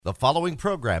The following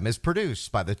program is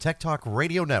produced by the Tech Talk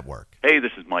Radio Network. Hey,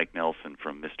 this is Mike Nelson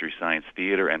from Mystery Science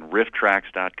Theater and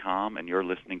RiffTracks.com, and you're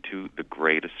listening to the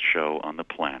greatest show on the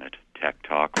planet, Tech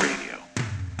Talk Radio.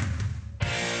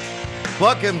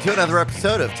 Welcome to another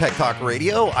episode of Tech Talk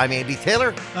Radio. I'm Andy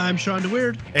Taylor. I'm Sean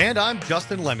DeWeird. And I'm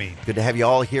Justin Lemmy. Good to have you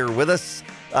all here with us.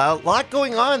 A lot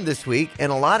going on this week,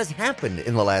 and a lot has happened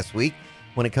in the last week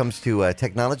when it comes to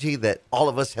technology that all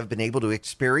of us have been able to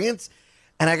experience.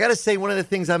 And I got to say, one of the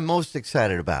things I'm most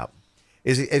excited about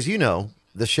is, as you know,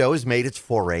 the show has made its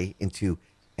foray into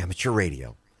amateur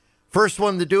radio. First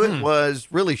one to do it was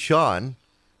really Sean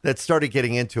that started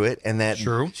getting into it, and that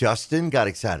Justin got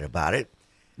excited about it.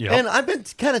 Yep. And I've been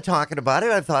kind of talking about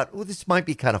it. I thought, well, this might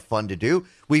be kind of fun to do.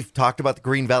 We've talked about the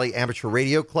Green Valley Amateur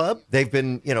Radio Club. They've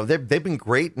been, they've been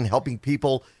great in helping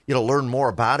people, learn more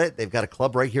about it. They've got a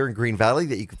club right here in Green Valley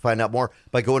that you can find out more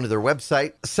by going to their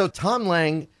website. So Tom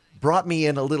Lang brought me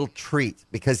in a little treat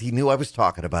because he knew I was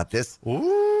talking about this.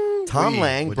 Ooh, Tom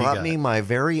Lang brought me my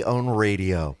very own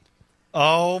radio.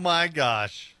 Oh, my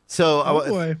gosh.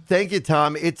 So thank you,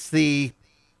 Tom. It's the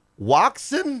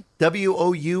Woxun,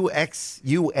 W-O-U-X-U-N.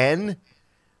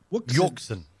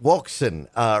 Woxun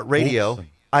radio. Woxun.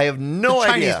 I have no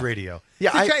idea. Chinese radio. Yeah,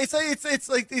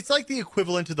 it's like the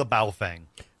equivalent to the Baofeng.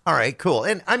 All right, cool.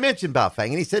 And I mentioned Baofeng,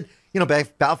 and he said,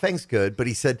 Baofeng's good, but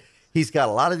he said he's got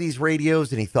a lot of these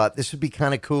radios, and he thought this would be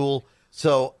kind of cool.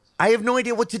 So I have no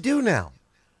idea what to do now.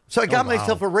 So I got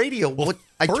myself a radio. Well,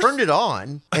 I turned it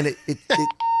on, and it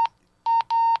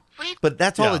but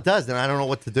that's all it does, and I don't know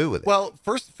what to do with it. Well,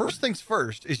 first things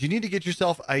first is you need to get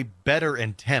yourself a better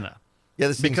antenna. Yeah,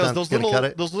 this thing's because not going to cut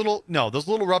it. those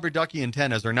little rubber ducky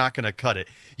antennas are not going to cut it.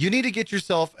 You need to get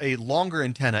yourself a longer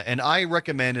antenna, and I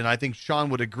recommend, and I think Sean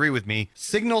would agree with me,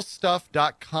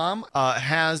 signalstuff.com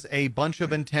has a bunch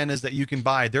of antennas that you can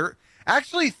buy. They're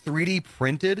actually 3D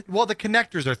printed. Well, the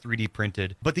connectors are 3D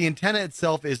printed, but the antenna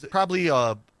itself is probably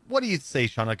what do you say,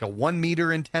 Sean, like a 1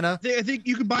 meter antenna? I think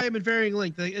you can buy them in varying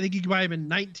length. I think you can buy them in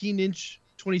 19-inch,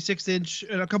 26-inch,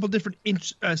 and a couple different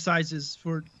inch sizes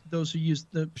for those who use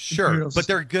the materials. But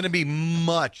they're going to be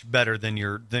much better than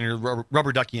your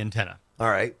rubber ducky antenna. All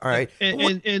right.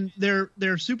 And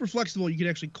they're super flexible. You can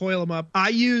actually coil them up. I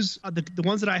use the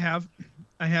ones that I have.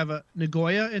 I have a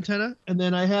Nagoya antenna, and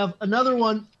then I have another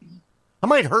one. I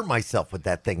might hurt myself with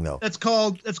that thing, though. That's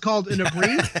called an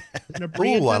Abri.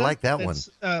 Ooh, I like that one.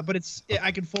 But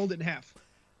I can fold it in half.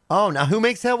 Oh, now who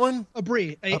makes that one?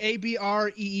 Abri,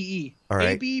 A-B-R-E-E-E. All right.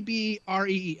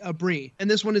 A-B-B-R-E-E, Abri.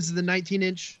 And this one is the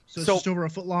 19-inch, so it's just over a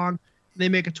foot long. They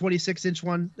make a 26-inch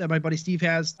one that my buddy Steve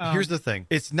has. Here's the thing.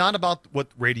 It's not about what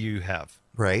radio you have.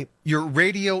 Right. Your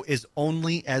radio is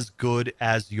only as good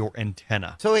as your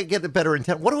antenna. So I get the better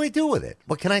antenna. What do I do with it?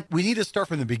 We need to start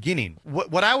from the beginning.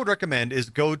 What I would recommend is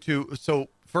so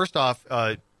first off,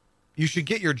 you should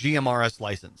get your GMRS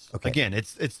license. Okay. Again,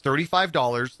 it's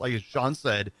 $35, like Sean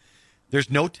said. There's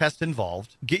no test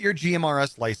involved. Get your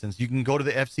GMRS license. You can go to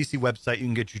the FCC website. You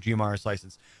can get your GMRS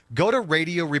license. Go to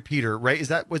Radio Repeater, right?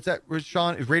 What's that,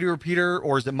 Sean? Is Radio Repeater,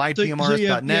 or is it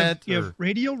mygmrs.net? You have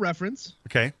Radio Reference.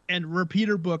 Okay. And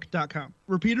repeaterbook.com.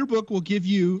 Repeater Book will give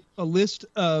you a list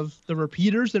of the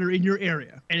repeaters that are in your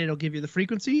area, and it'll give you the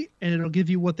frequency, and it'll give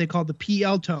you what they call the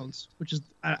PL tones, which is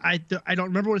I don't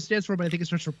remember what it stands for, but I think it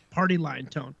stands for party line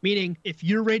tone. Meaning, if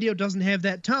your radio doesn't have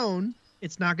that tone,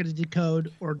 it's not going to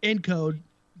decode or encode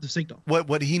the signal.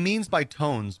 What he means by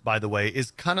tones, by the way,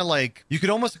 is kind of like, you could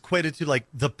almost equate it to like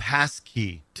the pass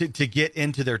key to get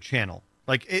into their channel.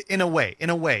 Like in a way,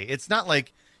 it's not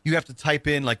like you have to type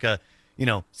in like a,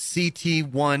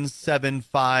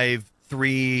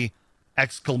 CT1753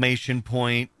 exclamation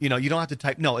point. You don't have to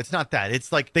type. No, it's not that.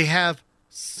 It's like they have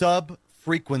sub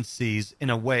frequencies in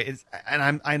a way.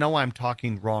 I know I'm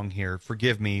talking wrong here.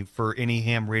 Forgive me for any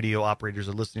ham radio operators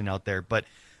are listening out there, but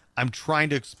I'm trying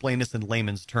to explain this in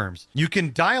layman's terms. You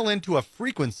can dial into a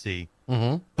frequency,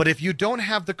 but if you don't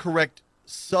have the correct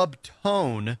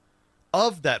subtone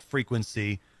of that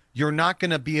frequency, you're not going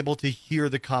to be able to hear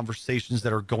the conversations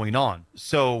that are going on.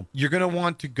 So you're going to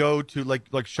want to go to,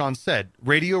 like Sean said,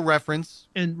 Radio Reference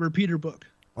and Repeater Book.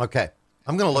 Okay.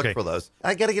 I'm going to look for those.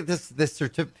 I got to get this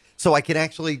certificate so I can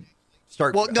actually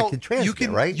start. Well, no, I can transmit,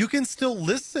 right? You can still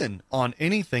listen on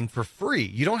anything for free.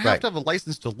 You don't have to have a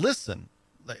license to listen.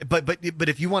 But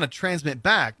if you want to transmit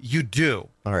back, you do.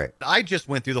 All right. I just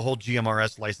went through the whole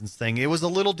GMRS license thing. It was a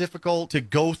little difficult to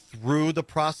go through the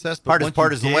process. But hardest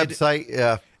part is the website.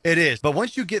 Yeah, it is. But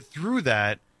once you get through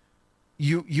that,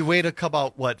 you wait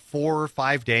about 4 or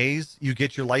 5 days. You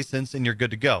get your license and you're good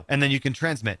to go, and then you can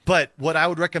transmit. But what I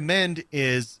would recommend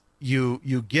is you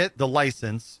get the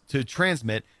license to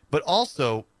transmit, but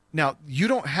also Now, you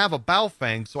don't have a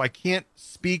Baofeng, so I can't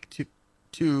speak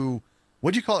to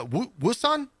what do you call it?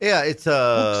 Wuxun? Yeah, it's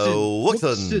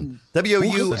Wuxun.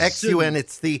 Wuxun.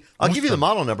 It's the. I'll give you the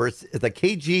model number. It's the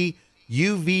KG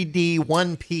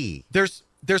UVD1P.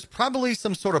 There's probably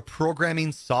some sort of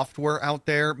programming software out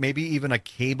there, maybe even a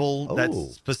cable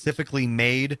that's specifically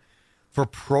made for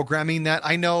programming that.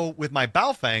 I know with my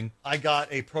Baofeng, I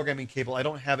got a programming cable. I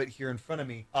don't have it here in front of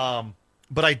me.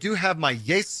 But I do have my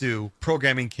Yaesu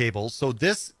programming cable. So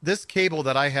this cable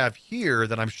that I have here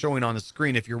that I'm showing on the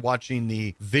screen, if you're watching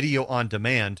the video on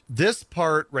demand, this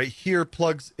part right here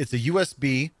it's a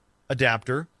USB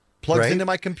adapter, plugs into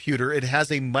my computer. It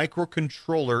has a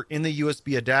microcontroller in the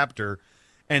USB adapter.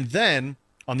 And then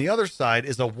on the other side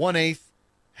is a 1/8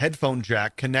 headphone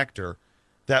jack connector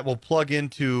that will plug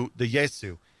into the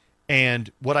Yaesu. And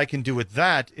what I can do with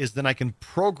that is then I can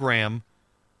program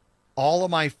all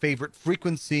of my favorite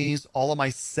frequencies, all of my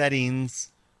settings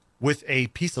with a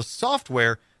piece of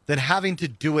software than having to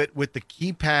do it with the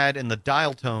keypad and the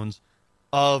dial tones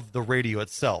of the radio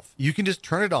itself. You can just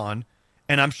turn it on,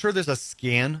 and I'm sure there's a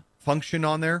scan function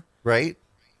on there. Right.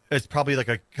 It's probably like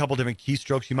a couple different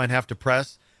keystrokes you might have to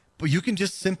press, but you can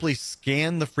just simply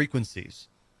scan the frequencies,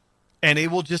 and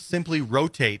it will just simply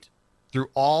rotate through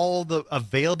all the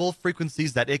available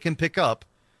frequencies that it can pick up,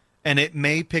 and it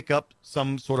may pick up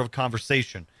some sort of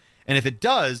conversation. And if it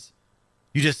does,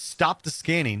 you just stop the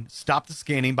scanning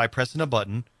by pressing a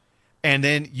button, and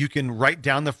then you can write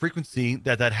down the frequency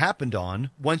that happened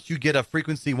on. Once you get a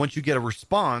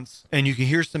response, and you can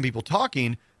hear some people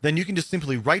talking, then you can just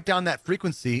simply write down that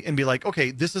frequency and be like, okay,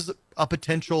 this is a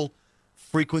potential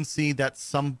frequency that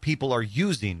some people are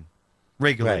using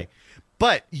regularly. Right.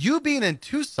 But you being in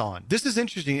Tucson, this is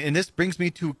interesting, and this brings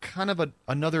me to kind of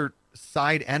another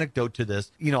side anecdote to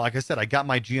this. You know, like I said, I got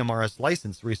my GMRS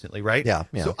license recently, right? Yeah.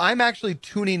 So I'm actually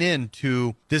tuning in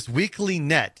to this weekly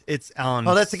net. It's on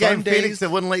that's the guy in Sundays. Phoenix that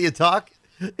wouldn't let you talk?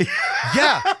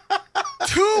 Yeah.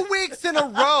 2 weeks in a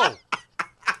row.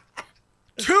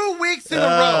 2 weeks in a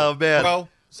row. Oh, man. Bro.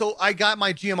 So I got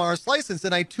my GMRS license,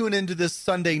 and I tune into this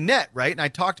Sunday net, right? And I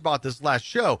talked about this last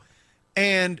show.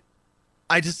 And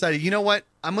I decided, you know what?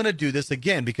 I'm going to do this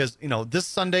again because, you know, this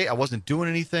Sunday I wasn't doing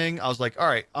anything. I was like, all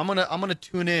right, I'm going to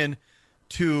tune in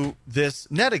to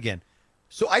this net again.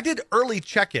 So I did early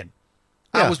check-in.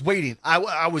 Yeah. I was waiting.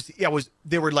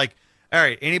 They were like, all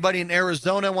right, anybody in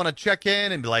Arizona want to check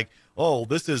in and be like, oh,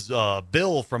 this is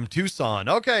Bill from Tucson.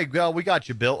 Okay, well, we got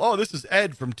you, Bill. Oh, this is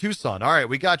Ed from Tucson. All right,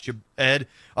 we got you, Ed.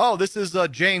 Oh, this is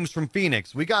James from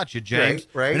Phoenix. We got you, James.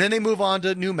 Right. And then they move on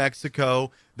to New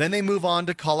Mexico. Then they move on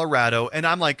to Colorado. And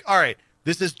I'm like, all right,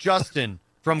 this is Justin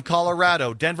from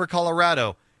Colorado, Denver,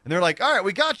 Colorado. And they're like, all right,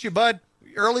 we got you, bud.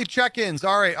 Early check-ins.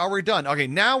 All right, are we done? Okay,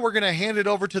 now we're going to hand it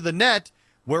over to the net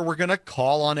where we're going to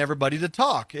call on everybody to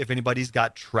talk. If anybody's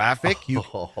got traffic,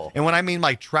 and when I mean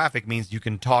like traffic means you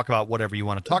can talk about whatever you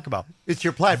want to talk about. It's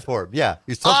your platform. Yeah.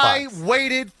 I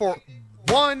waited for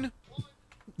 1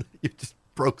 You just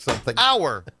broke something.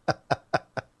 hour.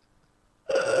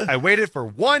 I waited for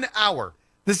 1 hour.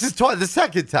 This is the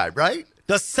second time, right?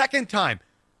 The second time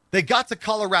they got to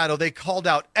Colorado, they called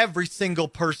out every single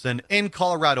person in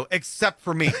Colorado except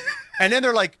for me. And then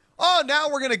they're like, oh, now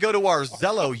we're going to go to our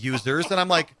Zello users. And I'm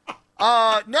like,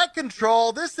 net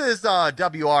control, this is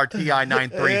WRTI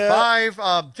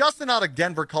 935, Justin out of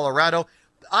Denver, Colorado.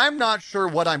 I'm not sure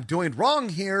what I'm doing wrong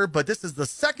here, but this is the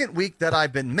second week that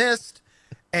I've been missed.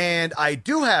 And I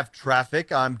do have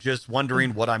traffic. I'm just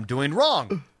wondering what I'm doing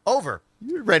wrong. Over.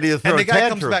 You're ready to throw And the a guy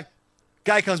tantrum.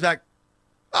 comes back.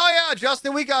 Oh, yeah,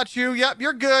 Justin, we got you. Yep,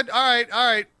 you're good. All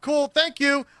right, cool. Thank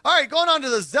you. All right, going on to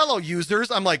the Zello users.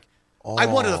 I'm like, I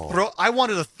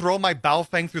wanted to throw my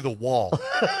Baofeng through the wall.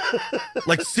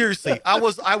 Like, seriously, I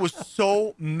was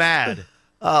so mad.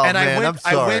 Oh, and man, I'm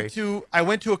sorry. I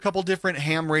went to a couple different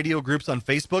ham radio groups on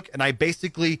Facebook, and I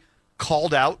basically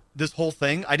called out this whole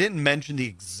thing. I didn't mention the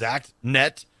exact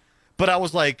net, but I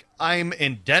was like, I'm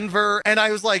in Denver, and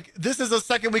I was like, this is the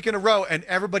second week in a row, and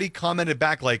everybody commented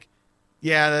back like,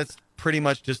 yeah, that's pretty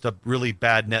much just a really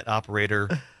bad net operator.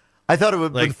 I thought it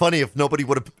would have been funny if nobody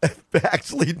would have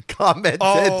actually commented.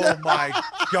 Oh my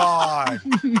God.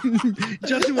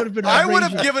 Justin would have been. I would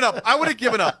have given up.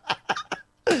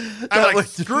 I'm like,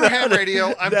 screw ham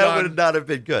radio. I'm that done. would not have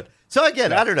been good. So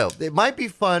again, I don't know. It might be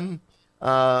fun.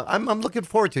 I'm looking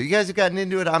forward to it. You guys have gotten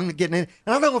into it. I'm getting in.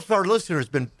 And I don't know if our listeners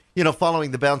been, following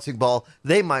the bouncing ball.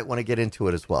 They might want to get into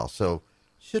it as well. So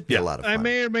should be a lot of fun. I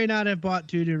may or may not have bought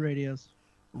 2 new radios.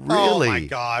 Really? Oh my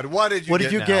God. What did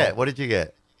you get? What did you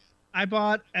get? I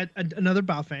bought another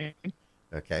Baofeng.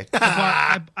 Okay.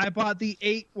 I bought the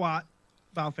 8-watt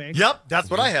Baofeng. Yep, that's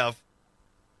what I have.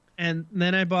 And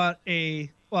then I bought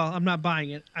I'm not buying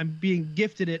it. I'm being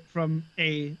gifted it from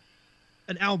an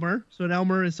Elmer. So an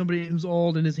Elmer is somebody who's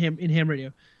old and is in ham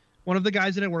radio. One of the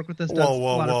guys that I work with does a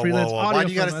lot of freelance audio. Why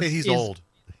do you got to say he's old?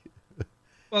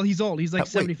 Well, he's old. He's like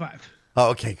 75.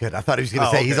 Oh, okay, good. I thought he was going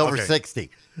to say he's over 60.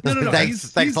 No.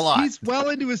 Thanks a lot. He's well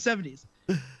into his 70s.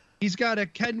 He's got a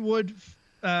Kenwood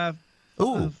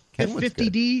Kenwood's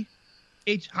 50D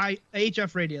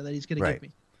HF radio that he's going to give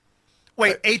me.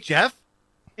 Wait, HF?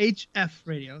 HF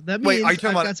radio. That means are you talking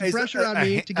I've about got some pressure on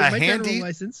me to get my general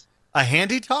license. A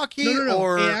handy talkie? No.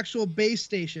 Or An actual base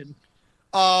station.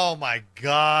 Oh my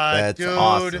God, That's dude.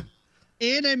 awesome.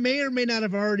 And I may or may not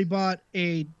have already bought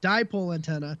a dipole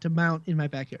antenna to mount in my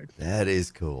backyard. That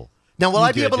is cool. Now, will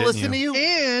I be able to listen to you?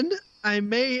 And I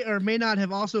may or may not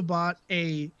have also bought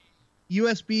a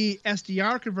USB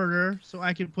SDR converter so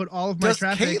I can put all of my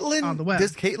traffic on the web.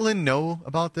 Does Caitlin know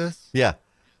about this? Yeah.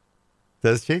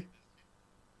 Does she?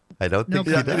 I don't think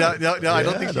she does. No, I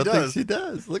don't think she does. Think she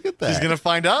does. Look at that. She's going to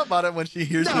find out about it when she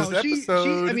hears this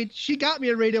episode. She got me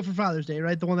a radio for Father's Day,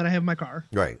 right? The one that I have in my car.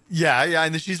 Right. Yeah.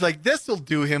 And then she's like, this will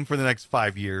do him for the next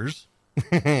 5 years.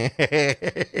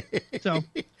 So, all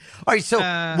right. So,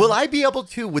 will I be able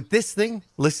to, with this thing,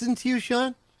 listen to you,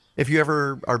 Sean? If you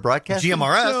ever are broadcasting?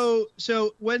 GMRS.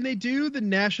 So when they do the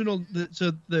national,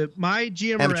 my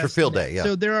GMRS. Amateur Field Day, yeah.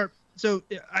 So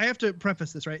I have to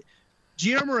preface this, right?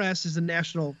 GMRS is a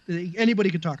national, anybody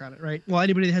could talk on it, right? Well,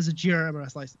 anybody that has a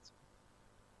GMRS license.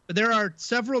 But there are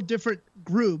several different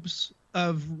groups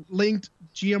of linked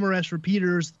GMRS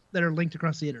repeaters that are linked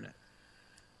across the internet.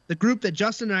 The group that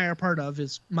Justin and I are part of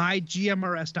is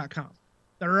mygmrs.com.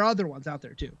 There are other ones out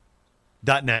there too.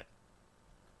 .net.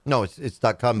 No, it's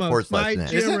 .com /net.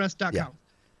 mygmrs.com.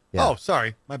 Yeah. Oh,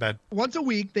 sorry. My bad. Once a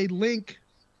week, they link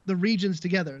the regions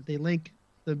together. They link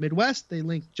the Midwest. They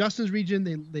link Justin's region.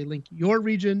 They link your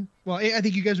region. Well, I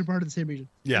think you guys are part of the same region.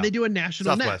 Yeah. And they do a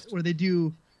national Southwest. net where they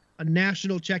do a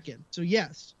national check-in. So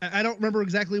yes, I don't remember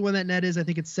exactly when that net is. I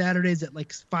think it's Saturdays at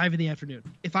like 5 p.m.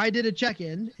 If I did a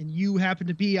check-in and you happen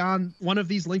to be on one of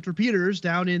these linked repeaters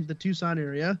down in the Tucson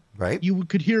area, right, you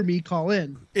could hear me call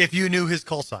in. If you knew his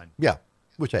call sign. Yeah.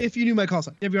 If you knew my call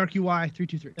sign, WRQY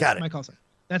 323. That's my call sign.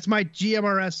 That's my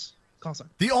GMRS call sign.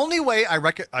 The only way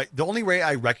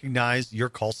I recognize your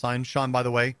call sign, Sean, by the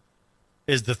way,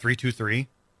 is the 323,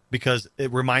 because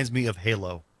it reminds me of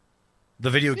Halo,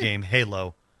 the video game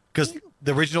Halo, because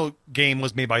the original game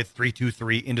was made by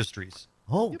 323 Industries.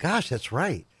 Oh gosh, that's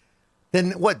right.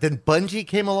 Then what? Then Bungie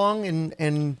came along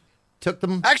and took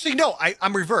them. Actually, no,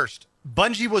 I'm reversed.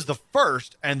 Bungie was the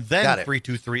first, and then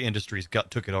 323 Industries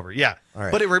took it over. Yeah, all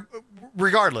right. But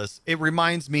regardless, it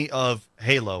reminds me of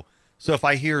Halo. So if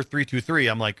I hear 323,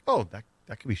 I'm like, oh, that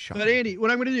could be Sean. But Andy, what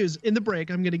I'm going to do is in the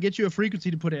break, I'm going to get you a frequency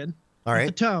to put in. All right.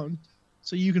 The tone,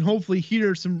 so you can hopefully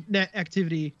hear some net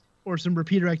activity or some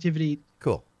repeater activity.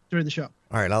 Cool. During the show.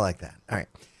 All right, I like that.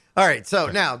 All right. So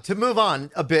now to move on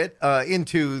a bit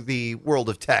into the world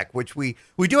of tech, which we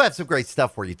do have some great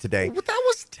stuff for you today. Well, that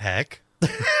was tech.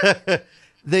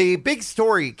 The big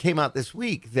story came out this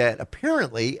week that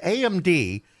apparently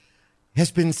AMD has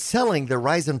been selling their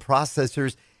Ryzen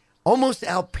processors almost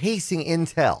outpacing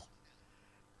Intel.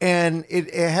 And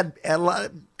it had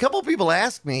a couple of people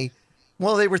ask me,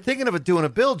 well, they were thinking of doing a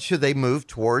build. Should they move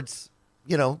towards,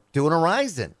 doing a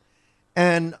Ryzen?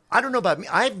 And I don't know about me.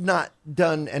 I've not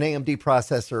done an AMD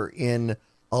processor in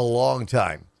a long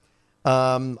time.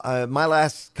 My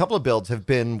last couple of builds have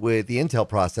been with the Intel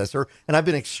processor, and I've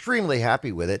been extremely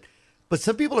happy with it. But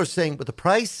some people are saying with the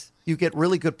price, you get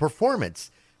really good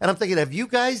performance. And I'm thinking, have you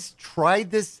guys tried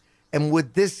this? And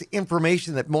with this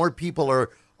information that more people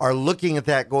are looking at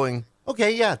that going,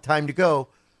 okay, yeah, time to go.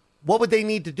 What would they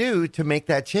need to do to make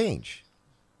that change?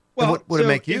 Well, what would it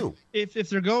make you? If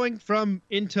they're going from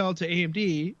Intel to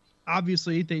AMD,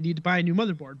 obviously they need to buy a new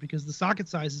motherboard because the socket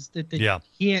sizes that you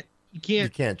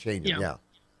can't change it. Yeah.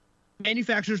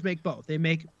 Manufacturers make both. They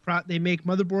make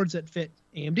motherboards that fit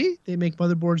AMD. They make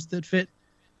motherboards that fit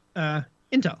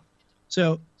Intel.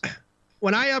 So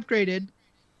when I upgraded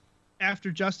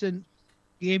after Justin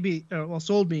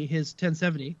sold me his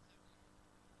 1070,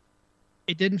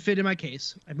 it didn't fit in my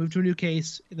case. I moved to a new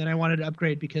case, and then I wanted to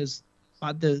upgrade because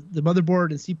the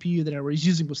motherboard and CPU that I was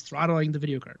using was throttling the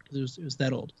video card because it was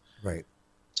that old. Right.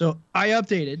 So I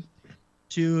updated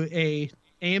to a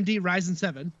AMD Ryzen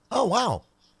 7. Oh wow.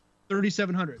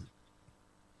 3700.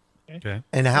 Okay.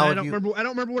 And how I don't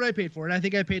remember what I paid for it. I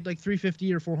think I paid like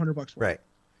 $350 or $400 for it. Right.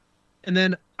 And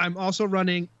then I'm also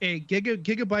running a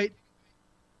gigabyte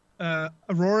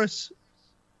Aorus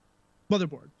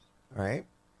motherboard. All right.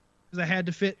 Because I had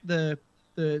to fit the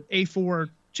A4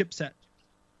 chipset.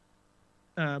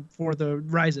 for the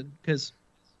Ryzen, because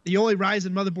the only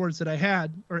Ryzen motherboards that I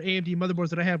had, or AMD motherboards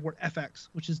that I had, were FX,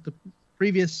 which is the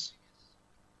previous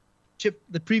chip,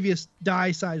 the previous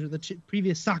die size, or the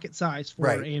previous socket size for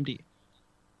AMD.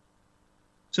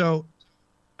 So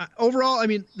overall, I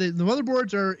mean, the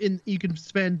motherboards are in. You can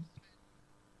spend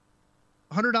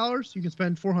 $100. You can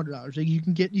spend $400. You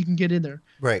can get in there.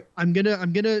 Right. I'm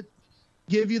gonna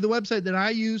give you the website that I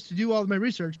use to do all of my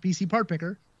research, PC Part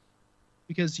Picker,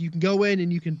 because you can go in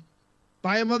and you can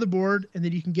buy a motherboard, and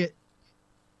then you can get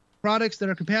products that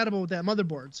are compatible with that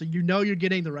motherboard. So you're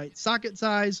getting the right socket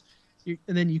size, and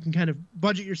then you can kind of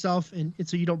budget yourself, and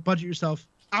so you don't budget yourself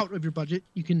out of your budget.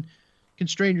 You can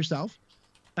constrain yourself.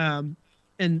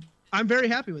 And I'm very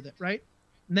happy with it, right?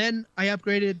 And then I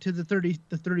upgraded to the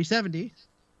 3070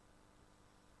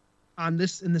 in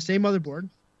the same motherboard,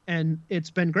 and it's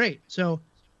been great. So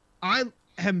I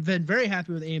have been very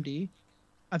happy with AMD.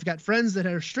 I've got friends that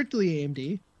are strictly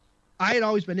AMD. I had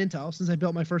always been Intel since I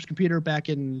built my first computer back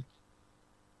in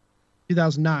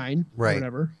 2009 or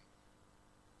whatever.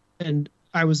 And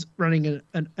I was running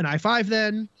an i5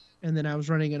 then, and then I was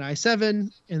running an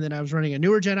i7, and then I was running a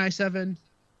newer gen i7,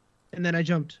 and then I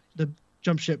jumped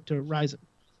ship to Ryzen.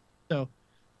 So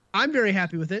I'm very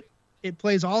happy with it. It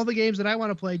plays all the games that I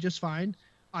want to play just fine.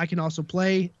 I can also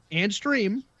play and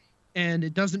stream, and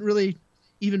it doesn't really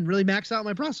max out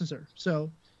my processor. So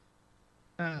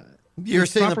you're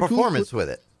seeing the performance with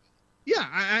it. Yeah,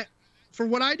 I for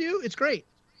what I do, it's great.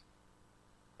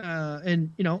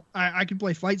 And I can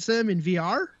play Flight Sim in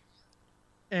VR,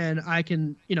 and I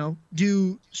can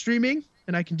do streaming,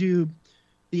 and I can do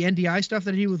the NDI stuff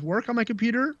that I do with work on my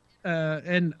computer,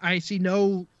 and I see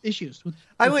no issues with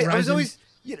I was always,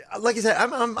 like I said,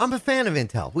 I'm a fan of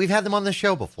Intel. We've had them on the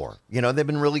show before. They've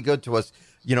been really good to us,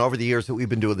 over the years that we've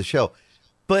been doing the show.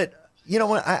 But when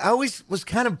I always was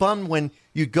kind of bummed when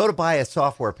you'd go to buy a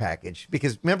software package,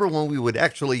 because remember when we would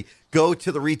actually go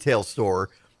to the retail store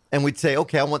and we'd say,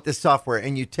 okay, I want this software,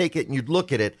 and you'd take it and you'd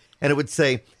look at it and it would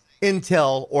say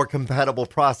Intel or compatible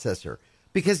processor,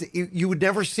 because you would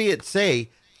never see it say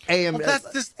AMD.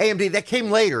 AMD. That came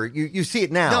later. You see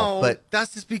it now. But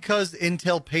that's just because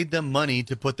Intel paid them money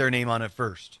to put their name on it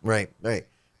first. Right.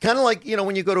 Kind of like,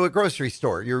 when you go to a grocery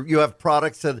store, you have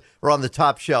products that are on the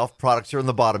top shelf, products are on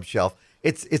the bottom shelf.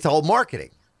 It's all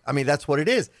marketing. I mean, that's what it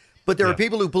is. But there are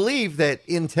people who believe that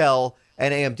Intel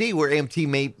and AMD, where AMD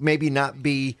may maybe not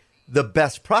be the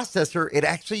best processor, it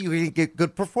actually, you can get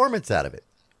good performance out of it.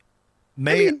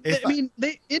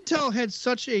 Intel had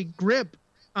such a grip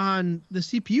on the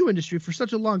CPU industry for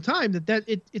such a long time that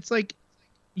it's like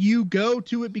you go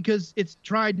to it because it's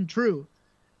tried and true,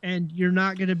 and you're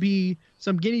not going to be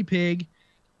some guinea pig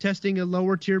testing a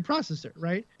lower tier processor,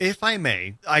 right? If I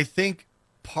may, I think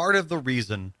part of the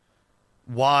reason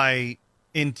why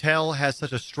Intel has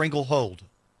such a stranglehold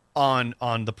on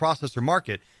the processor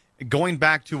market, going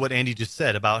back to what Andy just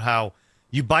said about how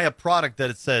you buy a product that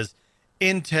it says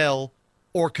Intel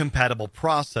or compatible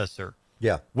processor.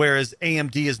 Yeah. Whereas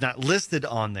AMD is not listed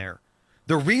on there.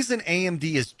 The reason AMD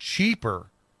is cheaper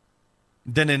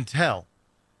than Intel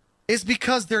is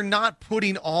because they're not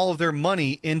putting all of their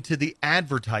money into the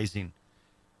advertising.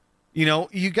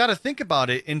 You got to think about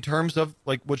it in terms of,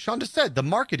 like what Sean just said, the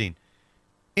marketing.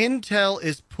 Intel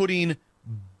is putting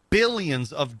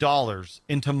billions of dollars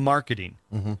into marketing,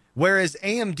 whereas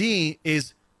AMD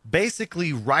is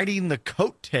basically riding the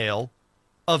coattail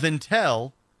of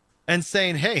Intel and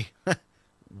saying, hey,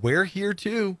 we're here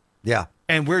too. Yeah.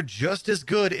 And we're just as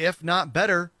good, if not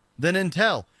better, than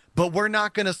Intel. But we're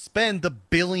not going to spend the $1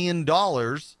 billion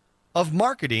of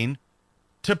marketing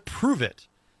to prove it.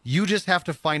 You just have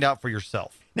to find out for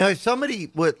yourself. Now, if somebody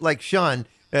would, like Sean,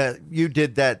 you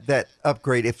did that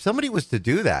upgrade. If somebody was to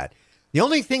do that, the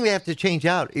only thing they have to change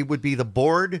out, it would be the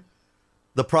board,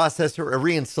 the processor, a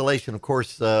reinstallation, of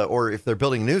course, or if they're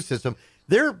building a new system,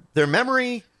 their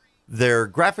memory, their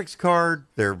graphics card,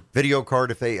 their video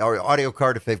card, or audio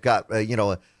card, if they've got a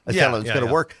channel that's going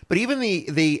to work. But even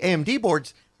the AMD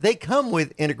boards, they come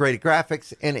with integrated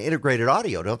graphics and integrated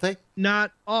audio, don't they?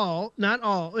 Not all.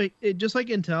 Just like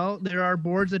Intel, there are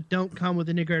boards that don't come with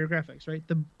integrated graphics, right?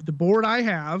 The board I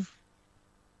have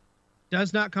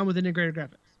does not come with integrated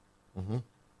graphics. Mm-hmm.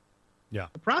 Yeah.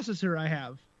 The processor I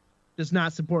have does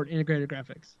not support integrated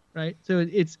graphics, right? So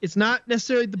it's not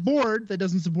necessarily the board that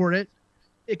doesn't support it.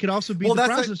 It could also be the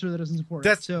processor that doesn't support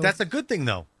it. That's a good thing,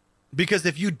 though, because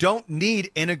if you don't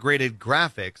need integrated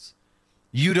graphics,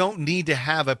 you don't need to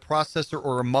have a processor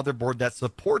or a motherboard that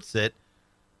supports it,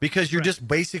 because you're just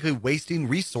basically wasting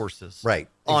resources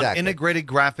on integrated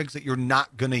graphics that you're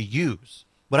not going to use.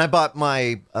 When I bought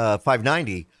my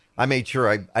 590, I made sure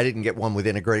I didn't get one with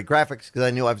integrated graphics because I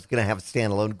knew I was going to have a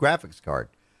standalone graphics card.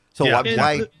 So Yeah,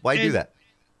 why do that?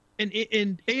 And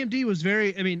AMD was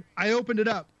very. I mean, I opened it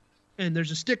up, and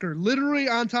there's a sticker literally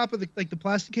on top of the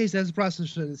plastic case that has a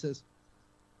processor that says,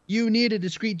 "You need a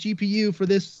discrete GPU for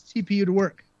this CPU to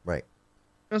work." Right.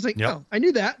 I was like, Yep. "Oh, I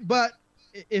knew that, but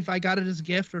if I got it as a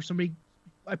gift or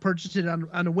I purchased it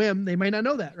on a whim, they might not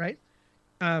know that, right?"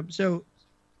 So,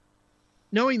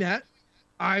 knowing that,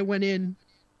 I went in,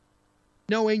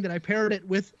 knowing that I paired it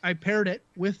with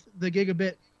the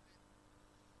gigabit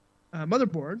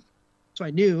motherboard. So I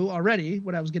knew already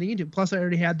what I was getting into. Plus, I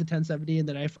already had the 1070, and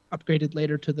then I upgraded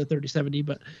later to the 3070.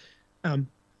 But, and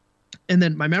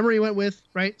then my memory went with,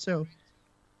 right. So,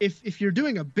 if you're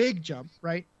doing a big jump,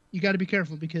 right, you got to be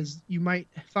careful because you might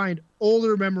find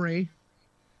older memory.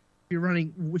 If you're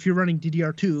running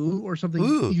DDR2 or something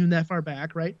even that far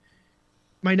back, right,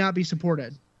 might not be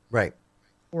supported. Right.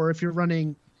 Or if you're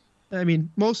running, I mean,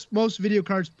 most video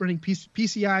cards running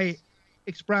PCI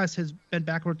Express has been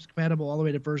backwards compatible all the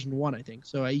way to version 1, I think.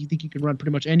 So I think you can run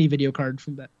pretty much any video card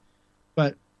from that.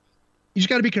 But you just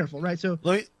got to be careful, right? So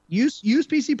use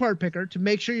PC Part Picker to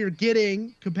make sure you're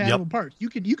getting compatible parts. You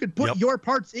could put your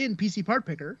parts in PC Part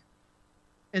Picker,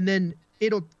 and then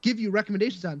it'll give you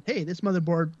recommendations on, hey, this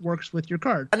motherboard works with your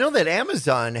card. I know that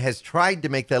Amazon has tried to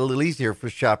make that a little easier for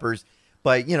shoppers.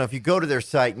 But, if you go to their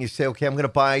site and you say, okay, I'm going to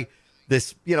buy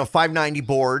this, 590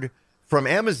 board from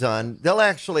Amazon, they'll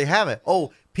actually have it.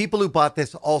 Oh, people who bought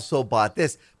this also bought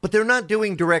this, but they're not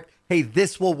doing direct, hey,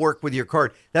 this will work with your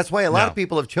card. That's why a lot of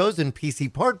people have chosen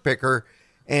PC Part Picker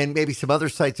and maybe some other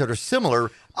sites that are similar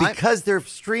because they're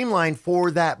streamlined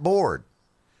for that board.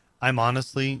 I'm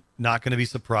honestly not going to be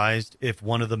surprised if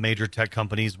one of the major tech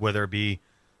companies, whether it be,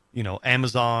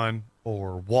 Amazon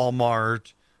or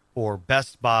Walmart or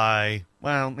Best Buy,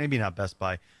 well, maybe not Best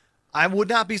Buy, I would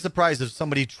not be surprised if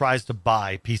somebody tries to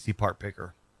buy PC Part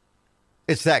Picker.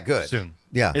 It's that good. Soon.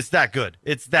 Yeah. It's that good.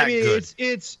 It's that good.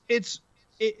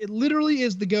 It literally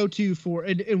is the go-to for,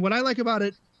 and what I like about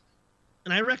it,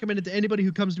 and I recommend it to anybody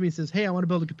who comes to me and says, hey, I want to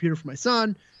build a computer for my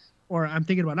son, or I'm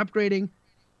thinking about upgrading.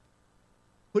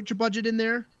 Put your budget in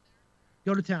there.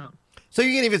 Go to town. So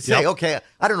you can even say, okay,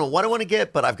 I don't know what I want to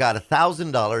get, but I've got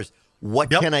 $1,000. What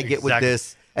can I get with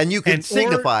this? And you can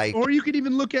signify. Or you could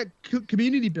even look at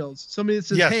community builds. Somebody that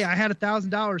says, hey, I had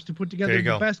 $1,000 to put together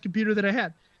the best computer that I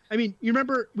had. I mean, you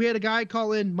remember we had a guy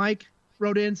call in, Mike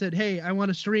wrote in, said, hey, I want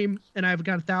to stream, and I've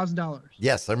got $1,000.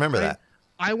 Yes, I remember that.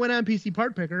 I went on PC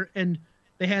Part Picker, and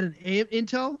they had an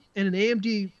Intel and an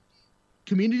AMD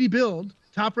community build,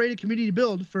 top-rated community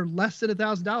build for less than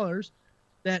 $1,000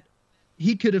 that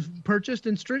he could have purchased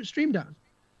and streamed on.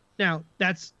 Now,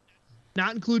 that's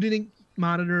not including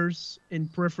monitors and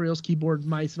peripherals, keyboard,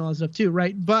 mice, and all that stuff too,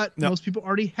 right? But most people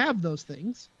already have those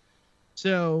things.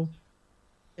 So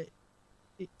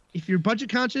if you're budget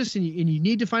conscious and you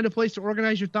need to find a place to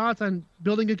organize your thoughts on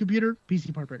building a computer,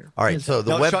 PC Part Picker. All right, so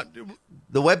the web,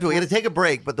 we're going to take a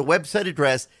break, but the website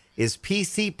address is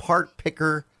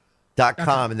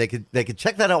pcpartpicker.com, and they could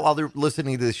check that out while they're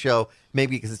listening to the show,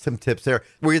 maybe because it's some tips there.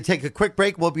 We're going to take a quick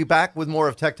break. We'll be back with more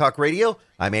of Tech Talk Radio.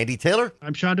 I'm Andy Taylor.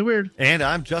 I'm Sean DeWeird. And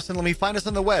I'm Justin. Let me find us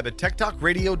on the web at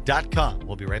techtalkradio.com.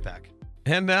 We'll be right back.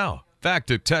 And now, back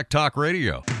to Tech Talk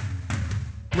Radio.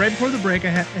 Right before the break,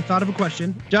 I thought of a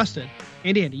question. Justin,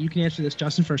 Andy, you can answer this.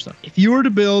 Justin first, though. If you were to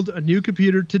build a new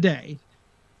computer today,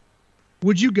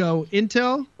 would you go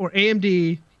Intel or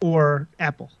AMD or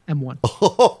Apple M1?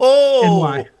 And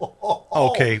why?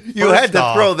 Okay. You had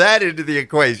to throw that into the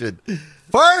equation.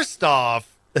 First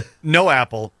off, no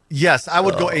Apple. Yes, I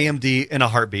would go AMD in a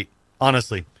heartbeat,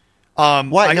 honestly. Why?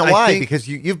 Why? Because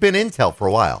you've been Intel for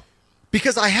a while.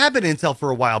 Because I have been Intel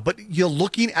for a while, but you're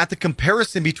looking at the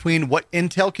comparison between what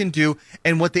Intel can do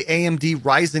and what the AMD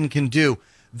Ryzen can do.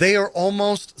 They are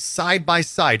almost side by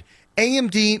side.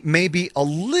 AMD may be a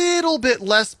little bit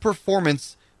less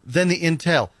performance than the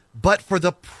Intel, but for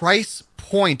the price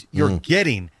point you're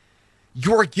getting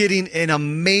an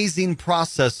amazing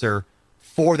processor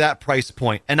for that price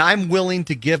point. And I'm willing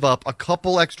to give up a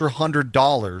couple extra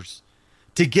 $100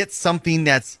 to get something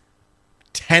that's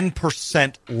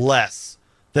 10% less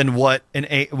than what an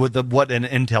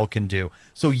Intel can do.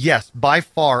 So yes, by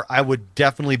far, I would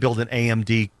definitely build an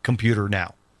AMD computer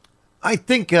now. I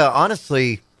think,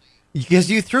 honestly,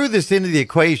 because you threw this into the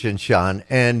equation, Sean,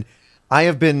 and I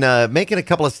have been making a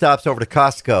couple of stops over to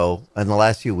Costco in the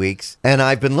last few weeks, and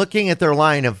I've been looking at their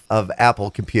line of Apple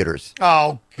computers.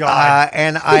 Oh, God.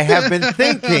 And I have been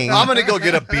thinking... I'm going to go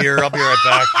get a beer. I'll be right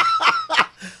back.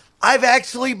 I've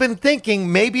actually been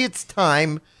thinking maybe it's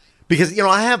time, Because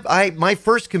my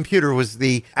first computer was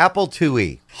the Apple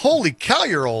IIe. Holy cow,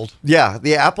 you're old. Yeah,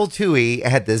 the Apple IIe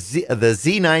had the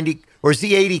Z90 or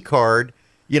Z80 card,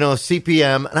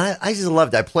 CPM, and I just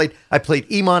loved it. I played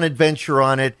Emon Adventure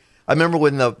on it. I remember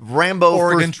when the Rambo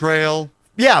Oregon Trail.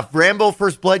 Yeah, Rambo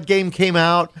First Blood game came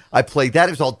out. I played that.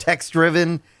 It was all text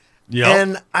driven. Yeah.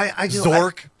 And I just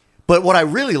Zork. but what I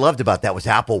really loved about that was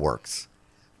AppleWorks.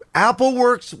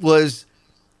 AppleWorks was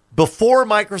before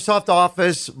Microsoft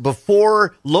Office,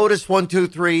 before Lotus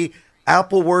 123.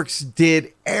 AppleWorks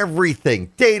did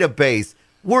everything: database,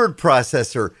 word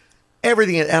processor,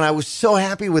 everything, and I was so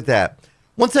happy with that.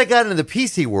 Once I got into the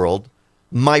PC world,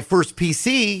 my first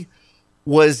PC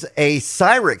was a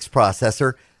Cyrix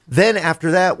processor. Then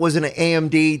after that was an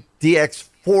AMD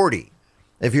DX40,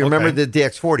 if you remember the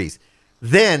DX40s.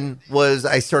 Then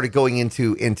I started going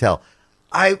into Intel.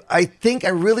 I think I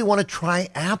really want to try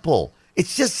Apple.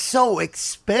 It's just so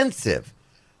expensive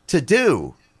to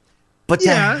do. But to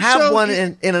have one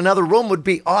in another room would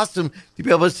be awesome to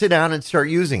be able to sit down and start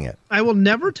using it. I will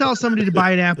never tell somebody to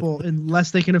buy an Apple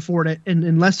unless they can afford it and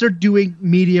unless they're doing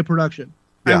media production.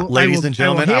 Yeah. Ladies and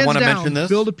gentlemen, I want to mention this.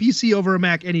 Build a PC over a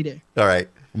Mac any day. All right.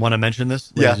 Want to mention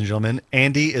this, ladies and gentlemen?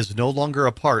 Andy is no longer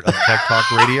a part of Tech Talk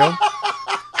Radio.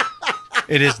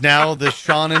 It is now the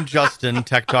Sean and Justin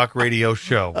Tech Talk Radio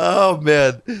show. Oh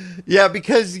man, yeah,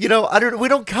 because we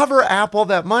don't cover Apple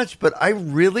that much, but I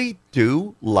really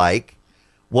do like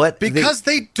because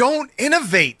they don't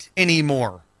innovate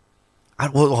anymore.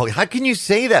 Well, how can you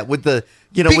say that with the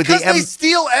because they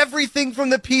steal everything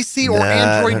from the PC or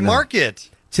Android market?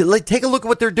 Take a look at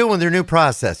what they're doing with their new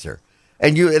processor.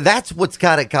 And that's what's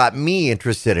got me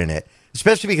interested in it,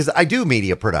 especially because I do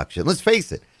media production. Let's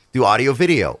face it, do audio,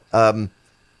 video.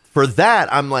 For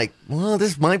that, I'm like, well,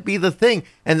 this might be the thing.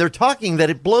 And they're talking that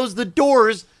it blows the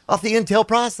doors off the Intel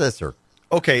processor.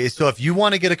 Okay, so if you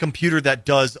want to get a computer that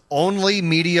does only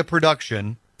media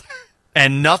production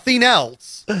and nothing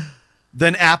else,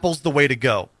 then Apple's the way to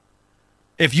go.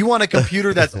 If you want a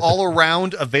computer that's all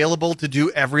around available to do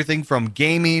everything from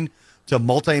gaming to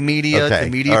multimedia, to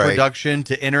media production,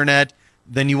 to internet,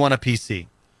 then you want a PC.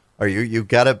 You've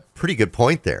got a pretty good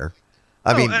point there.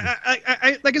 I mean,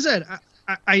 I like I said,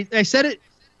 I said it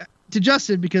to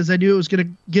Justin because I knew it was going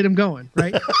to get him going,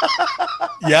 right?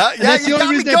 yeah, you got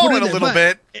me going a little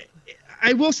bit.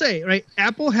 I will say, right,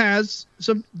 Apple has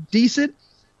some decent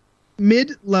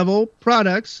mid-level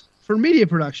products for media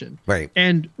production, right?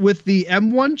 And with the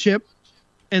M1 chip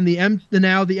and the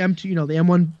M2, the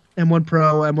M1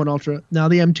 Pro, M1 Ultra, now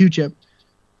the M2 chip.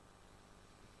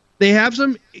 They have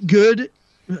some good.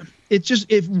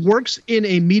 It works in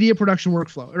a media production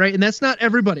workflow, right? And that's not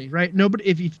everybody, right? Nobody.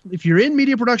 If you're in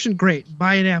media production, great,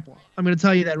 buy an Apple. I'm going to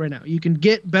tell you that right now. You can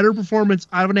get better performance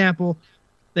out of an Apple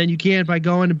than you can by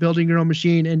going and building your own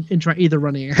machine and try either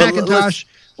running a Hackintosh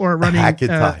or running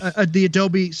the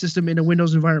Adobe system in a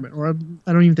Windows environment. Or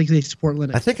I don't even think they support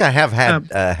Linux. I think I have had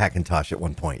Hackintosh at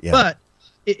one point. Yeah, but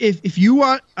if you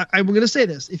want, I'm going to say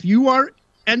this: if you are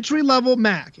entry-level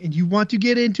Mac and you want to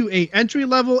get into a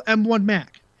entry-level M1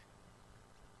 Mac,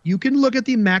 you can look at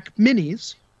the Mac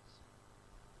Minis,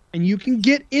 and you can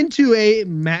get into a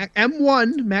Mac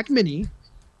M1 Mac Mini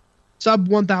sub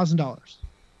 $1,000.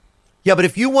 Yeah, but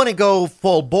if you want to go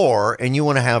full bore and you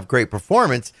want to have great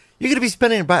performance, you're going to be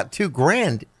spending about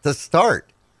 $2,000 to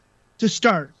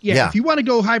start. Yeah. If you want to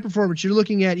go high performance, you're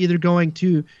looking at either going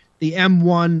to the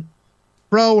M1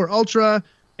 Pro or Ultra,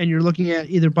 and you're looking at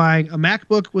either buying a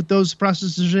MacBook with those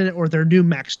processors in it or their new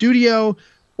Mac Studio,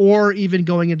 or even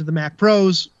going into the Mac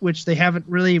Pros, which they haven't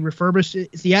really refurbished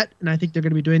yet, and I think they're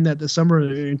going to be doing that this summer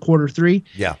in Q3.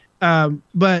 Yeah.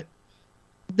 But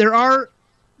there are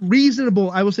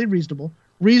reasonable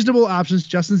options.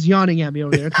 Justin's yawning at me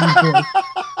over there.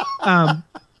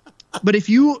 But if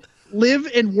you live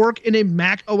and work in a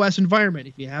Mac OS environment,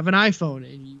 if you have an iPhone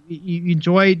and you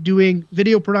enjoy doing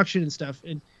video production and stuff,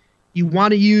 and you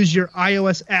want to use your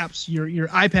iOS apps, your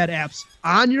iPad apps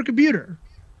on your computer,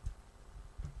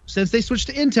 since they switched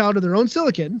to Intel to their own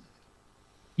silicon,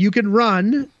 you can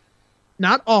run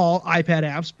not all iPad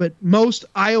apps, but most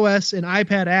iOS and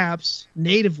iPad apps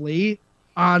natively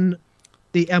on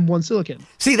the M1 silicon.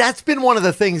 See, that's been one of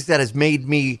the things that has made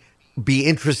me be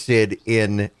interested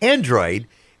in Android,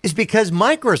 is because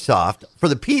Microsoft, for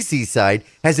the PC side,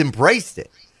 has embraced it.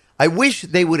 I wish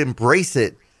they would embrace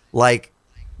it like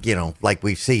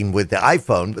we've seen with the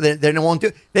iPhone, but they won't do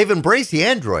it. They've embraced the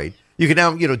Android. You can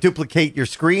now, duplicate your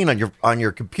screen on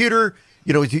your computer,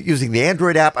 using the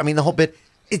Android app. I mean, the whole bit.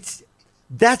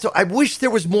 I wish there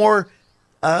was more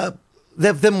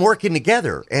them working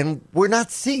together, and we're not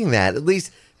seeing that. At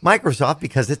least Microsoft,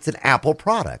 because it's an Apple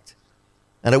product.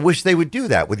 And I wish they would do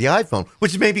that with the iPhone,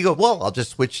 which maybe go, well, I'll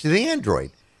just switch to the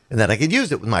Android and then I could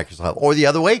use it with Microsoft. Or the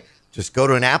other way, just go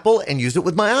to an Apple and use it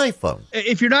with my iPhone.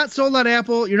 If you're not sold on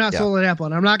Apple, you're not sold on Apple.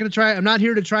 And I'm not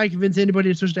here to try and convince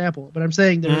anybody to switch to Apple, but I'm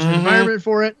saying there's an environment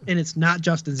for it and it's not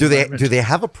Justin's environment. Do they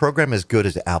have a program as good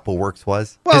as AppleWorks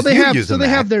was? Well, they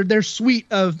have their suite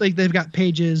of, like, they've got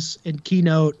Pages and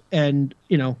Keynote and,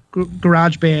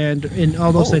 GarageBand and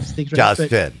all those types of things. Right?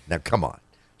 Justin, now come on,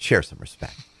 share some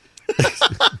respect.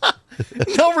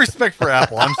 No respect for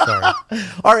Apple. I'm sorry.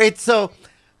 All right, so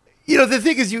the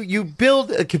thing is, you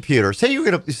build a computer. Say you're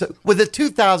gonna with the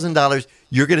 $2,000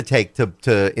 you're gonna take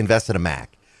to invest in a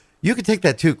Mac. You could take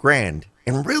that $2,000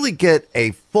 and really get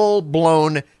a full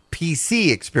blown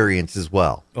PC experience as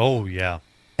well. Oh yeah,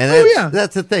 and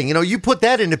that's the thing. You put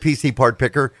that into PC Part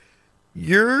Picker,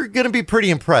 you're gonna be pretty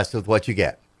impressed with what you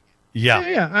get.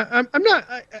 Yeah. I'm not,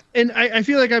 and I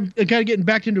feel like I'm kind of getting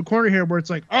backed into a corner here where it's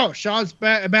like, oh, Sean's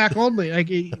back only. Like,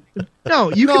 no,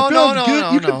 you can build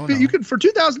good. You can for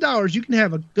 $2,000, you can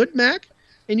have a good Mac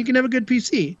and you can have a good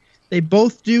PC. They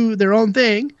both do their own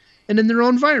thing and in their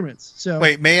own environments. So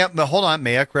wait, hold on?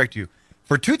 May I correct you?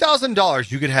 For $2,000,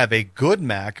 you could have a good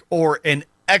Mac or an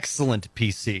excellent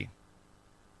PC.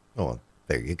 Oh,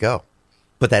 there you go.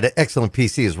 But that excellent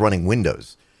PC is running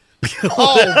Windows.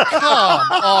 Oh,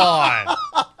 come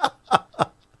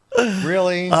on.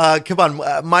 Really? Come on.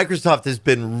 Microsoft has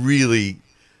been really...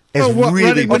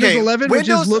 running Windows 11, which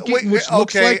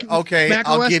looks like Mac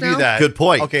I'll OS give now? you that. Good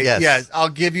point. Okay, yes, I'll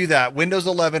give you that. Windows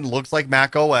 11 looks like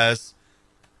Mac OS,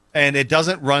 and it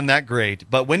doesn't run that great,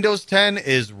 but Windows 10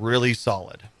 is really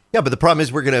solid. Yeah, but the problem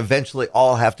is we're going to eventually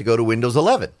all have to go to Windows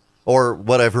 11 or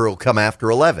whatever will come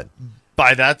after 11.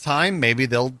 By that time, maybe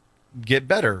they'll get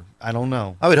better. I don't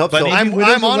know. I would hope so. I'm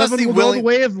honestly will willing. Go the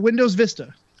way of Windows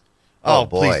Vista. Oh,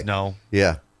 boy. Please no.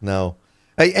 Yeah, no.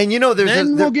 And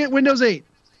we'll get Windows 8.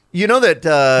 You know that,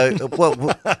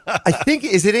 I think,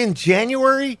 is it in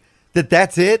January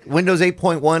that's it? Windows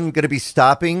 8.1 going to be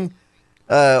stopping?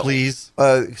 Please.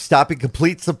 Stopping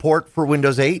complete support for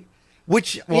Windows 8?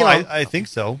 Which, I think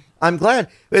so. I'm glad.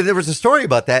 There was a story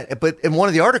about that, but in one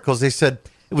of the articles, they said,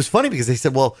 it was funny because they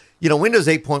said, well, Windows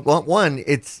 8.1,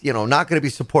 it's, not going to be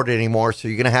supported anymore, so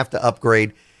you're going to have to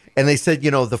upgrade. And they said,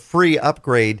 the free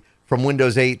upgrade from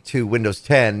Windows 8 to Windows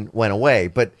 10 went away.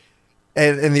 But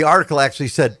and the article actually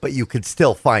said, but you could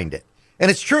still find it.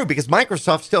 And it's true because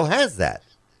Microsoft still has that.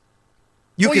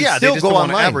 You can still go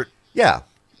online. Yeah,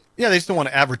 they still want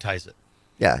to advertise it.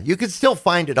 Yeah, you can still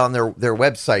find it on their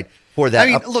website for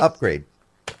that upgrade.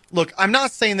 Look, I'm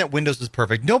not saying that Windows is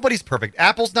perfect. Nobody's perfect.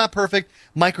 Apple's not perfect.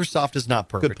 Microsoft is not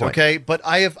perfect. Good point. Okay, but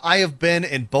I have been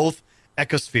in both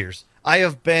ecospheres. I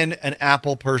have been an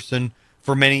Apple person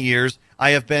for many years.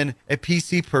 I have been a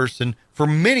PC person for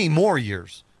many more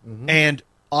years. Mm-hmm. And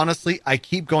honestly, I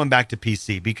keep going back to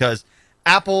PC because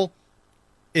Apple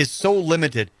is so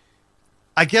limited.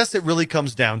 I guess it really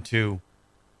comes down to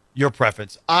your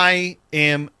preference. I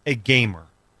am a gamer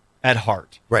at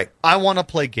heart. Right. I want to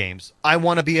play games. I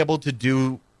want to be able to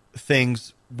do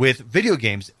things with video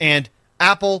games. And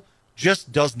Apple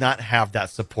just does not have that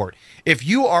support. If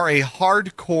you are a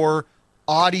hardcore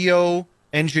audio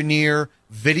engineer,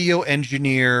 video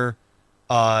engineer,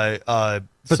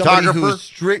 photographer, who's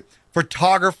strict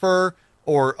photographer,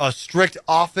 or a strict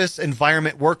office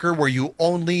environment worker where you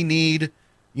only need,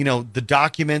 the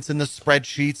documents and the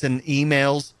spreadsheets and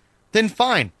emails, then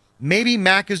fine. Maybe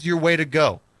Mac is your way to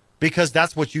go because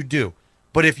that's what you do.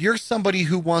 But if you're somebody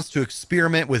who wants to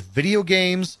experiment with video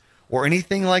games or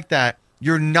anything like that,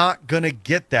 you're not going to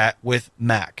get that with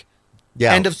Mac.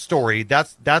 Yeah. End of story.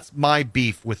 That's my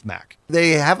beef with Mac.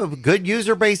 They have a good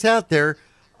user base out there,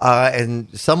 and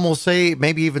some will say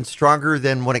maybe even stronger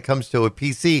than when it comes to a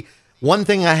PC. One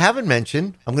thing I haven't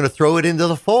mentioned, I'm going to throw it into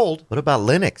the fold. What about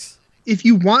Linux? If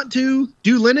you want to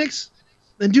do Linux,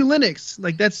 then do Linux.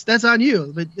 Like that's on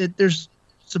you. But there's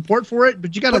support for it,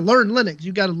 but you got to learn Linux.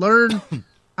 You got to learn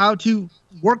how to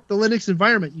work the Linux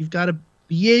environment. You've got to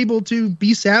be able to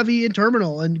be savvy in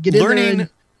terminal and get in there.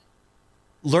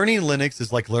 Learning Linux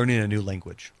is like learning a new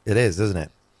language. It is, isn't it?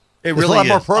 There's really a lot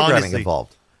more is, programming honestly.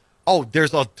 involved. Oh,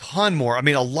 there's a ton more. I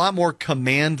mean, a lot more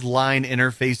command line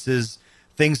interfaces,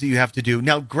 things that you have to do.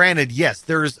 Now, granted, yes,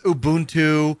 there's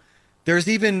Ubuntu. There's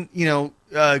even,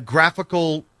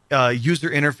 graphical user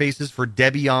interfaces for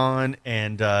Debian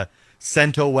and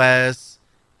CentOS.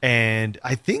 And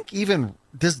I think even,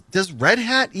 does Red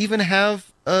Hat even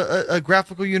have a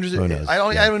graphical user? I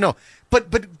don't know.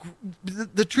 But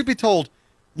the truth be told,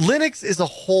 Linux is a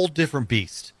whole different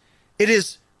beast. It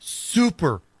is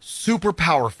super, super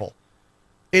powerful.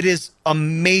 It is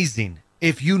amazing.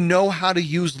 If you know how to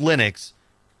use Linux,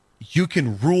 you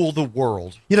can rule the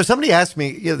world. You know, somebody asked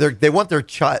me, they want their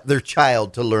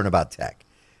child to learn about tech.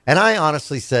 And I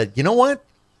honestly said, you know what?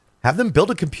 Have them build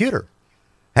a computer.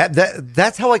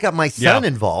 That's how I got my son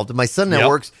involved. My son now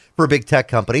works for a big tech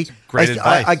company. Great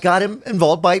advice. I got him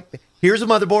involved by, here's a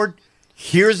motherboard,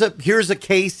 here's a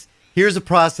case, here's a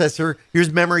processor,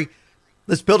 here's memory.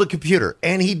 Let's build a computer.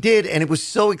 And he did, and it was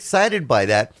so excited by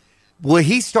that. Well,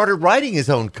 he started writing his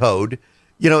own code,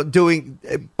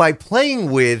 by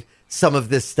playing with some of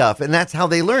this stuff, and that's how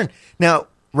they learn. Now,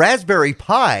 Raspberry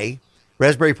Pi,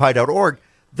 raspberrypi.org,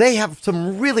 they have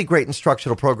some really great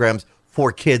instructional programs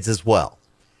for kids as well.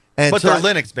 And but so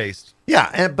they're Linux-based. Yeah,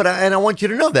 and I want you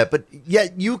to know that. But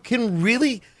yet you can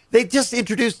really, they just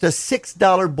introduced a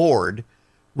 $6 board,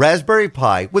 Raspberry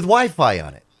Pi, with Wi-Fi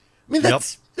on it. I mean,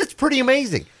 that's pretty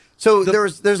amazing. So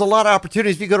there's a lot of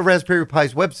opportunities. If you go to Raspberry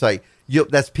Pi's website,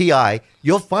 that's PI,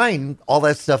 you'll find all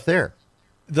that stuff there.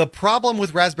 The problem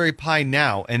with Raspberry Pi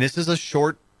now, and this is a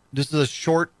short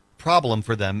problem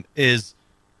for them, is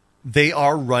they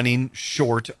are running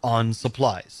short on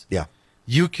supplies. Yeah.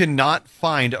 You cannot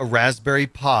find a Raspberry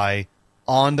Pi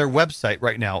on their website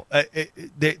right now.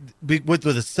 With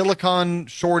the silicon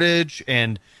shortage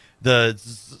and the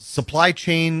supply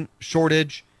chain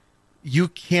shortage, you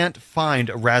can't find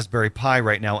a Raspberry Pi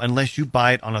right now unless you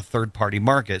buy it on a third-party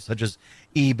market, such as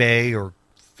eBay or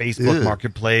Facebook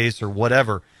Marketplace or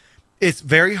whatever. It's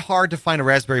very hard to find a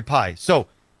Raspberry Pi. So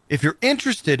if you're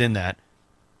interested in that,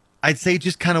 I'd say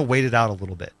just kind of wait it out a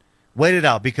little bit. Wait it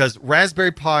out, because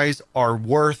Raspberry Pis are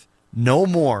worth no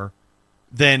more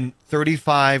than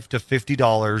 $35 to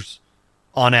 $50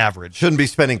 on average. Shouldn't be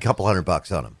spending a couple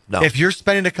 $100 on them. No. If you're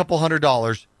spending a couple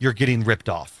 $100, you're getting ripped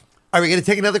off. All right, we're going to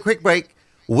take another quick break.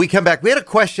 When we come back, we had a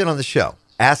question on the show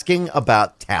asking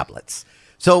about tablets.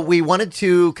 So we wanted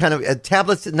to kind of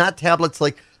tablets, not tablets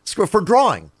like for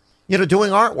drawing,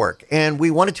 doing artwork. And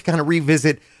we wanted to kind of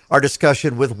revisit our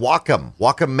discussion with Wacom.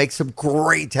 Wacom makes some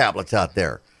great tablets out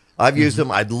there. I've used them.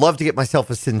 I'd love to get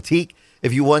myself a Cintiq.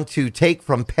 If you want to take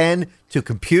from pen to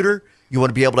computer, you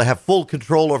want to be able to have full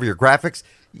control over your graphics,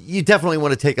 you definitely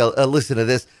want to take a listen to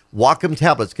this. Wacom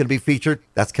tablet's going to be featured.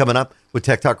 That's coming up with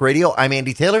Tech Talk Radio. I'm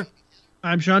Andy Taylor.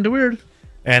 I'm Sean DeWeird.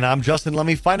 And I'm Justin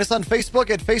Lemmy. Find us on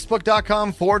Facebook at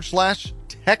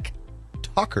facebook.com/Tech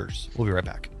Talkers. We'll be right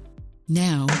back.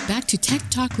 Now, back to Tech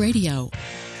Talk Radio.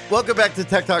 Welcome back to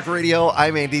Tech Talk Radio.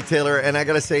 I'm Andy Taylor, and I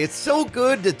got to say, it's so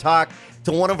good to talk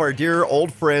to one of our dear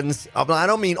old friends. I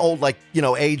don't mean old like,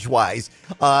 age-wise.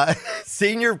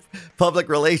 Senior Public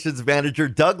Relations Manager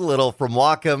Doug Little from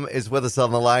Wacom is with us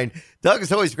on the line. Doug,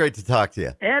 it's always great to talk to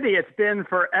you. Andy, it's been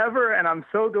forever, and I'm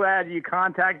so glad you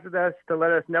contacted us to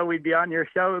let us know we'd be on your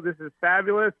show. This is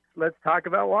fabulous. Let's talk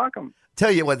about Wacom.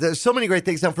 Tell you what, there's so many great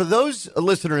things. Now, for those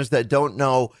listeners that don't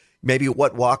know maybe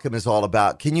what Wacom is all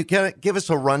about, can you give us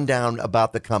a rundown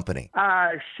about the company?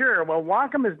 Sure. Well,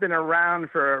 Wacom has been around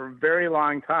for a very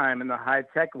long time in the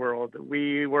high-tech world.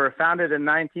 We were founded in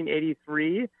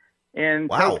 1983 in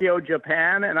Tokyo,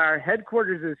 Japan, and our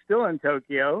headquarters is still in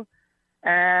Tokyo.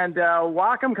 And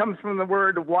Wacom comes from the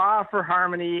word Wa for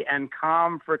harmony and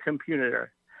Com for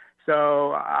computer.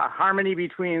 So harmony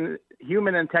between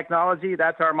human and technology,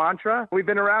 that's our mantra. We've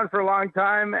been around for a long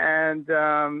time, and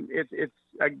it's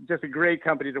just a great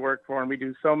company to work for, and we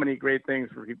do so many great things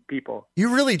for people.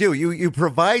 You really do. You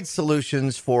provide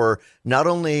solutions for not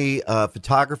only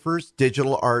photographers,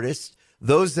 digital artists,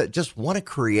 those that just want to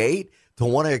create, to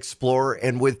want to explore,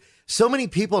 and with so many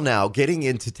people now getting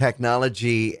into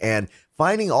technology and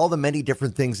finding all the many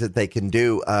different things that they can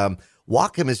do,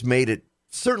 Wacom has made it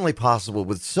certainly possible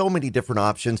with so many different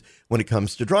options when it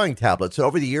comes to drawing tablets. So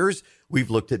over the years, we've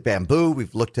looked at Bamboo,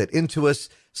 we've looked at Intuos,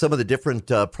 some of the different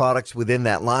products within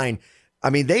that line. I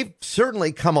mean, they've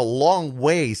certainly come a long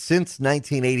way since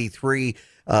 1983,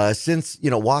 since,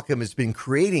 Wacom has been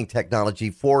creating technology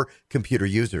for computer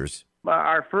users.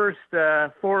 Our first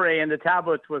foray into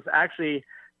tablets was actually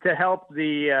to help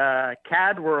the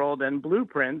CAD world and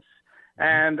blueprints,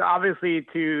 and obviously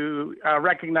to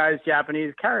recognize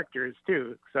Japanese characters,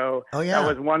 too. So that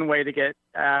was one way to get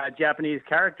Japanese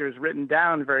characters written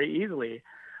down very easily.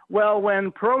 Well,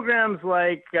 when programs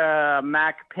like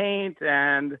Mac Paint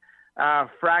and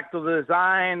Fractal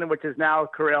Design, which is now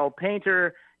Corel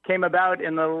Painter, came about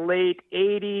in the late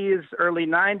 80s, early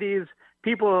 90s,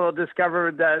 people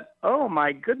discovered that, oh,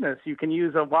 my goodness, you can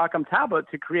use a Wacom tablet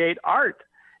to create art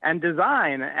and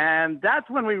design. And that's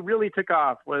when we really took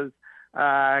off, was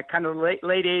kind of late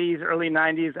 80s, early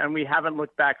 90s, and we haven't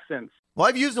looked back since. Well,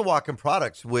 I've used the Wacom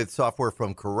products with software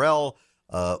from Corel,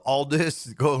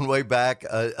 Aldus, going way back,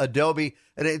 Adobe,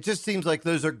 and it just seems like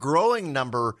there's a growing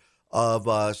number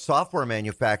of software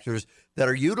manufacturers that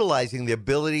are utilizing the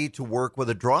ability to work with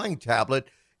a drawing tablet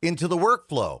into the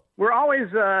workflow. We're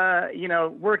always,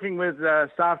 working with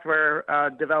software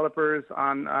developers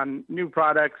on new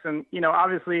products. And,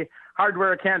 obviously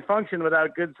hardware can't function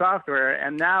without good software.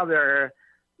 And now there are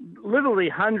literally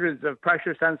hundreds of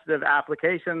pressure-sensitive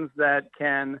applications that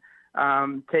can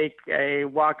take a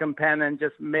Wacom pen and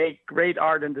just make great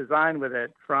art and design with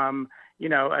it, from,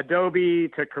 Adobe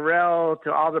to Corel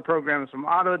to all the programs from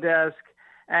Autodesk.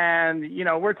 And,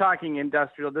 we're talking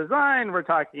industrial design, we're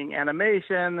talking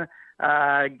animation,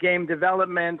 game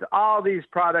development. All these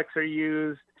products are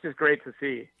used. It's just great to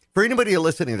see. For anybody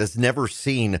listening that's never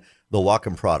seen the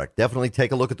Wacom product, definitely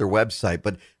take a look at their website.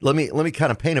 But let me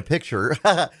kind of paint a picture.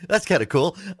 That's kind of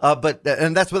cool.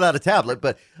 And that's without a tablet.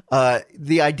 But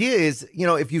the idea is,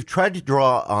 if you've tried to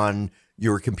draw on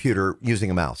your computer using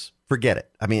a mouse, forget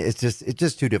it. I mean, it's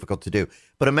just too difficult to do.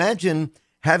 But imagine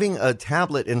having a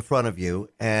tablet in front of you,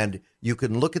 and you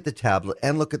can look at the tablet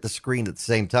and look at the screen at the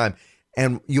same time,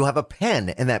 and you have a pen,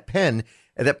 and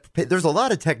there's a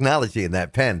lot of technology in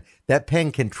that pen. That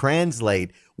pen can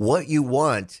translate what you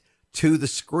want to the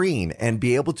screen and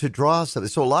be able to draw something.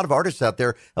 So a lot of artists out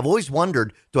there have always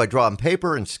wondered, do I draw on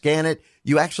paper and scan it?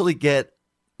 You actually get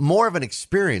more of an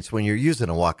experience when you're using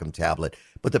a Wacom tablet,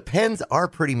 but the pens are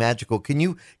pretty magical. Can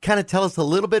you kind of tell us a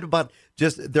little bit about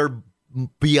just their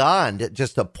beyond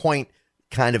just a point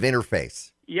kind of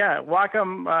interface? Yeah,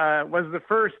 Wacom was the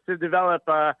first to develop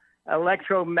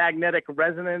electromagnetic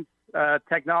resonance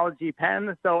technology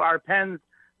pen. So our pens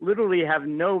literally have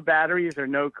no batteries or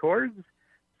no cords.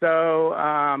 So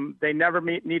they never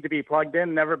need to be plugged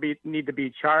in, need to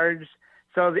be charged.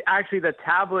 So the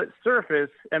tablet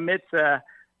surface emits a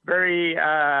very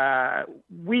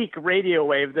weak radio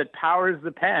wave that powers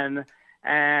the pen,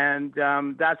 and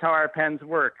that's how our pens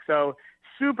work. So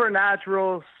super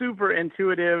natural, super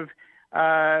intuitive.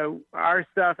 Our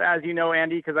stuff, as you know,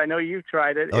 Andy, because I know you've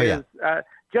tried it, is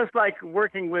just like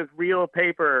working with real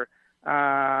paper.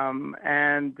 And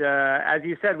as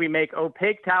you said, we make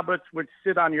opaque tablets which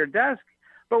sit on your desk,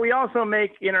 but we also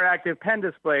make interactive pen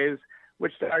displays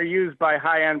which are used by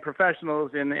high-end professionals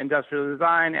in industrial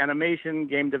design, animation,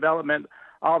 game development,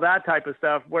 all that type of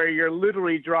stuff, where you're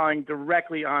literally drawing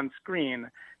directly on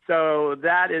screen. So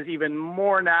that is even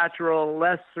more natural,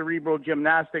 less cerebral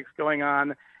gymnastics going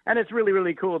on, and it's really,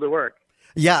 really cool to work.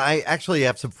 Yeah, I actually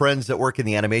have some friends that work in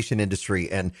the animation industry,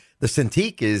 and the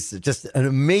Cintiq is just an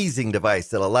amazing device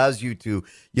that allows you to,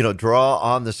 draw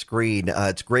on the screen.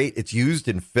 It's great. It's used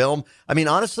in film. I mean,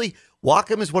 honestly,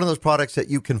 Wacom is one of those products that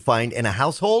you can find in a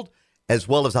household as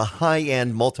well as a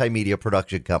high-end multimedia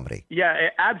production company. Yeah,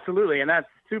 absolutely, and that's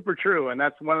super true. And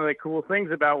that's one of the cool things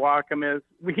about Wacom is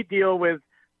we deal with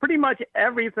pretty much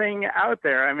everything out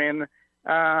there. I mean,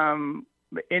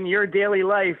 in your daily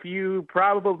life, you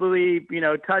probably,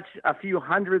 touch a few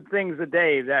hundred things a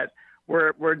day that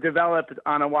were developed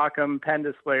on a Wacom pen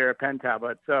display or a pen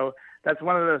tablet. So that's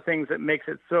one of the things that makes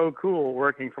it so cool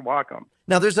working for Wacom.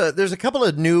 Now, there's a couple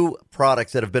of new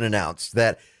products that have been announced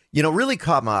that, really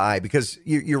caught my eye because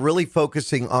you're really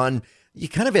focusing on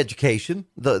kind of education,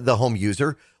 the home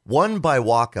user. One by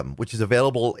Wacom, which is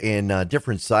available in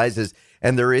different sizes.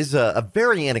 And there is a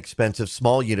very inexpensive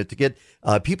small unit to get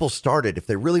people started if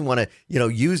they really want to,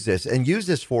 use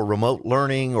this for remote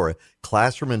learning or a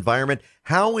classroom environment.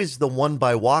 How is the One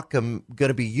by Wacom going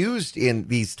to be used in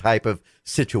these type of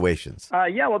situations?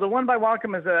 Well, the One by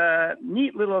Wacom is a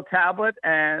neat little tablet,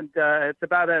 and it's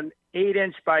about an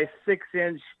 8-inch by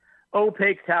 6-inch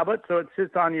opaque tablet. So it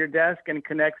sits on your desk and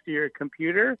connects to your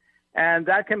computer. And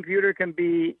that computer can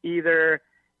be either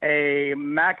a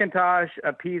Macintosh,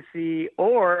 a PC,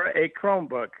 or a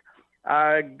Chromebook.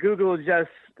 Google just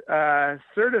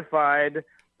certified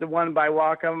the One by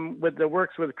Wacom with the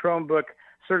Works with Chromebook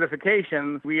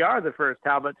certification. We are the first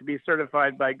tablet to be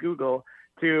certified by Google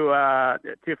to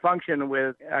function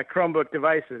with Chromebook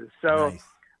devices. So nice.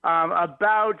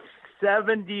 About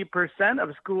 70% of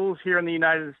schools here in the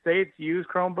United States use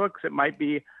Chromebooks. It might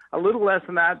be a little less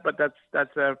than that, but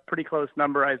that's a pretty close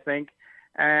number, I think.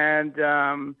 And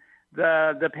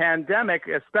the pandemic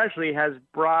especially has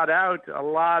brought out a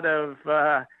lot of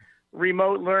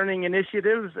remote learning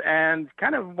initiatives, and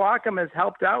kind of Wacom has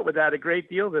helped out with that a great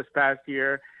deal this past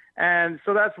year. And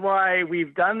so that's why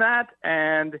we've done that.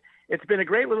 And it's been a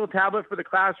great little tablet for the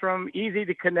classroom, easy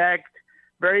to connect,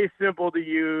 very simple to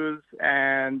use,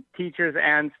 and teachers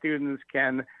and students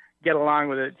can get along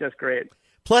with it just great.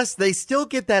 Plus, they still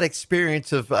get that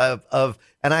experience of,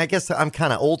 and I guess I'm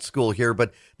kind of old school here,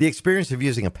 but the experience of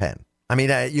using a pen. I mean,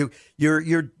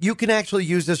 you can actually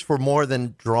use this for more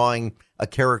than drawing a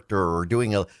character or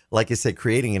doing like I said,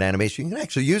 creating an animation. You can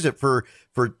actually use it for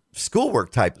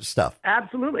schoolwork type of stuff.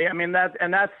 Absolutely. I mean,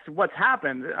 that's what's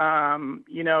happened.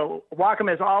 Wacom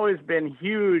has always been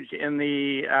huge in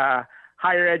the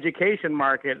higher education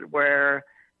market where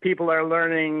people are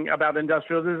learning about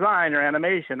industrial design or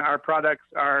animation. Our products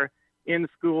are in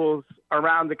schools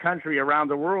around the country, around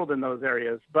the world in those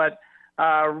areas. But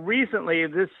recently,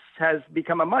 this has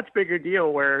become a much bigger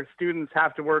deal where students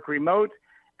have to work remote.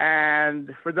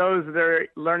 And for those that are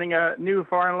learning a new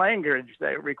foreign language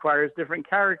that requires different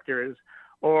characters,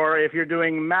 or if you're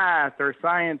doing math or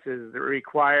sciences that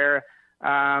require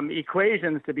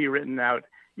equations to be written out,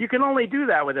 you can only do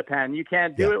that with a pen. You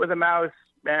can't do it with a mouse,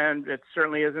 and it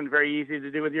certainly isn't very easy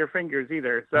to do with your fingers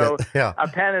either. So a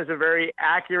pen is a very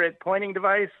accurate pointing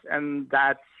device, and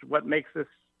that's what makes this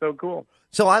so cool.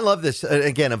 So I love this.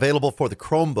 Again, available for the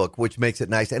Chromebook, which makes it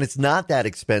nice. And it's not that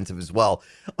expensive as well.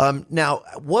 Now,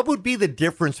 what would be the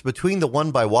difference between the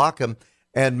one by Wacom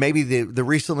and maybe the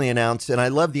recently announced, and I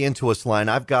love the Intuos line.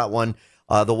 I've got one,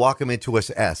 the Wacom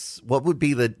Intuos S. What would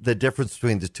be the difference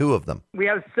between the two of them? We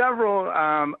have several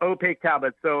opaque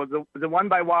tablets. So the one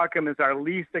by Wacom is our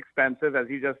least expensive, as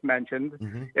you just mentioned.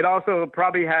 Mm-hmm. It also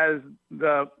probably has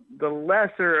the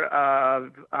lesser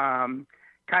of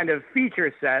kind of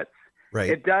feature sets. Right.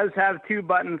 It does have 2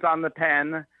 buttons on the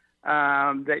pen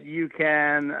that you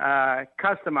can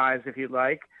customize if you'd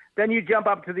like. Then you jump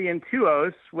up to the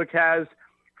Intuos, which has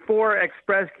 4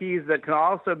 express keys that can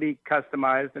also be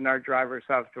customized in our driver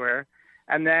software.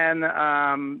 And then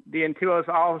the Intuos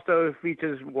also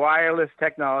features wireless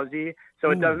technology,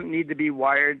 so it doesn't need to be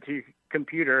wired to your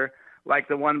computer like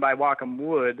the one by Wacom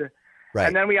would. Right.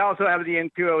 And then we also have the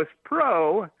Intuos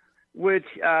Pro, which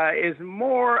is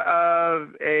more of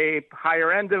a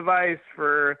higher-end device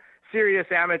for serious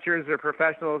amateurs or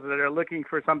professionals that are looking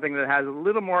for something that has a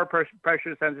little more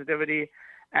pressure sensitivity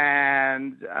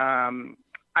and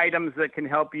items that can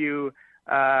help you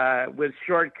with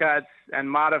shortcuts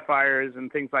and modifiers and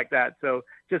things like that. So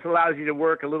just allows you to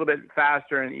work a little bit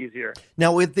faster and easier.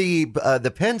 Now, with the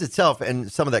pens itself and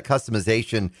some of that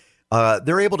customization,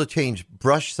 they're able to change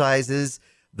brush sizes,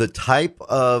 the type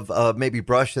of maybe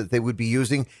brush that they would be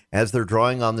using as they're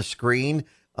drawing on the screen.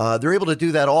 They're able to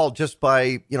do that all just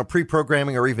by,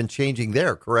 pre-programming or even changing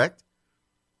there, correct?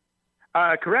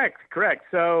 Correct.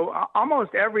 So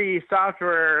almost every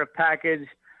software package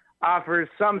offers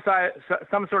some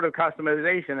sort of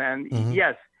customization. And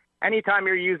yes, anytime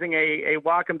you're using a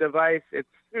Wacom device, it's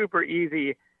super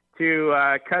easy to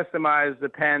customize the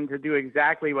pen to do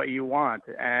exactly what you want.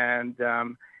 And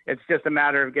it's just a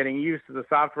matter of getting used to the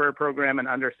software program and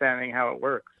understanding how it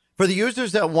works. For the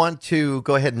users that want to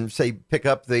go ahead and say pick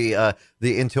up the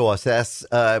Intuos S,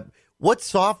 what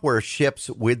software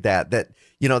ships with that? That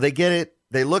they get it,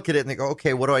 they look at it, and they go,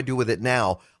 okay, what do I do with it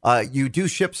now? You do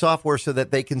ship software so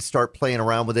that they can start playing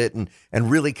around with it and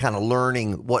really kind of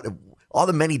learning what all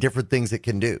the many different things it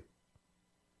can do.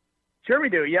 Sure, we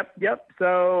do. Yep.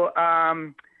 So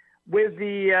with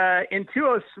the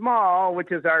Intuos Small,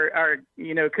 which is our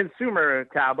consumer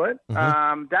tablet,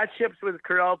 that ships with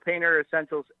Corel Painter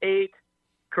Essentials 8,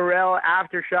 Corel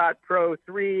Aftershot Pro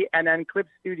 3, and then Clip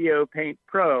Studio Paint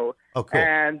Pro. Oh, cool.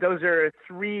 And those are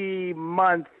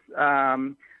 3-month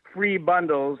free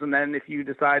bundles. And then if you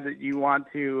decide that you want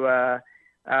to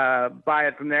buy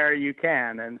it from there, you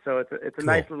can. And so it's a cool.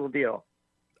 Nice little deal.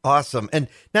 Awesome. And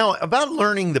now about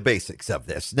learning the basics of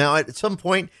this. Now, at some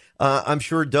point, I'm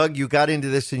sure, Doug, you got into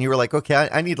this and you were like, okay,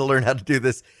 I need to learn how to do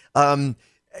this.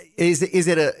 Is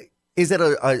it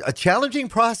a challenging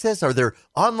process? Are there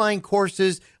online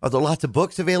courses? Are there lots of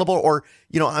books available? Or,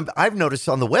 I've noticed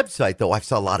on the website, though, I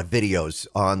saw a lot of videos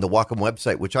on the Wacom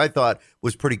website, which I thought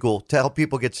was pretty cool to help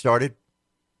people get started.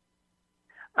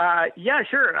 Yeah,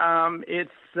 sure. It's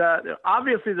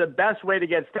obviously the best way to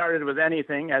get started with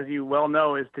anything, as you well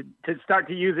know, is to start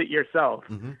to use it yourself.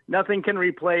 Nothing can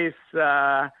replace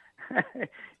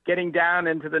getting down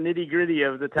into the nitty-gritty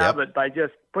of the tablet by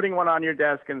just putting one on your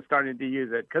desk and starting to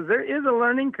use it. Because there is a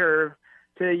learning curve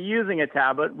to using a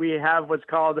tablet. We have what's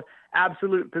called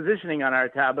absolute positioning on our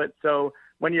tablet. So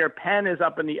when your pen is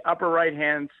up in the upper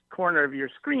right-hand corner of your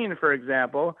screen, for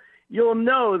example, you'll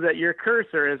know that your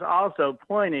cursor is also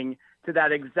pointing to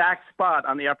that exact spot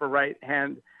on the upper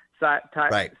right-hand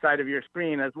side of your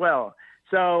screen as well.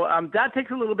 So that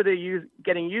takes a little bit of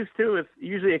getting used to. It's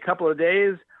usually a couple of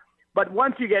days. But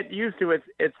once you get used to it,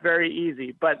 it's very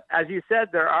easy. But as you said,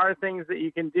 there are things that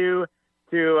you can do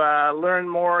to learn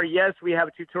more. Yes, we have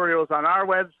tutorials on our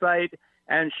website.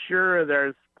 And sure,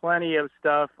 there's plenty of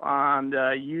stuff on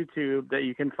YouTube that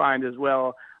you can find as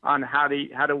well on how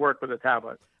to work with a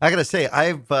tablet. I got to say,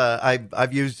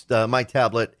 I've used my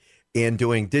tablet in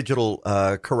doing digital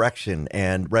correction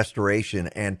and restoration,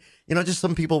 and just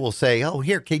some people will say, "Oh,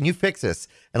 here, can you fix this?"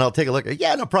 And I'll take a look.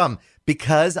 Yeah, no problem,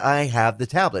 because I have the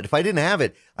tablet. If I didn't have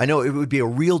it, I know it would be a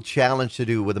real challenge to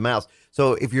do with a mouse.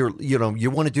 So if you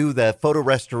want to do the photo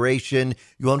restoration,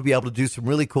 you want to be able to do some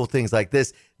really cool things like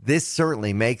this. This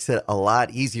certainly makes it a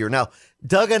lot easier. Now,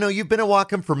 Doug, I know you've been at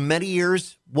Wacom for many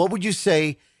years. What would you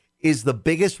say is the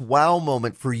biggest wow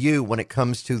moment for you when it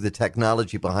comes to the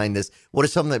technology behind this? What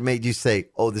is something that made you say,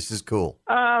 "Oh, this is cool"?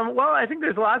 Well, I think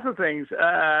there's lots of things.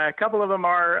 A couple of them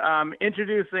are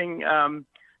introducing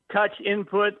touch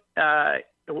input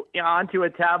onto a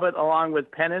tablet along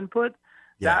with pen input.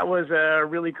 Yeah. That was a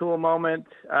really cool moment,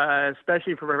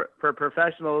 especially for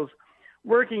professionals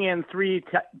working in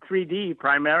 3D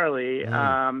primarily,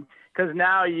 because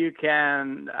now you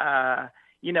can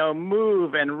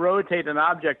move and rotate an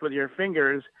object with your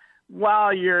fingers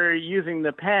while you're using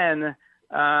the pen.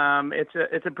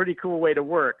 It's a pretty cool way to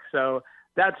work. So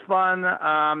that's fun.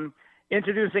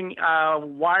 Introducing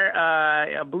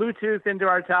Bluetooth into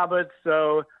our tablets.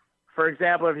 So, for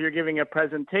example, if you're giving a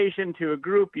presentation to a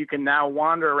group, you can now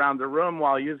wander around the room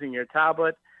while using your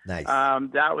tablet. Nice.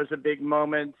 That was a big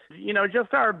moment.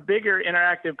 Just our bigger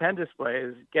interactive pen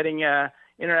displays, getting a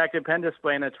interactive pen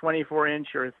display in a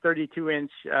 24-inch or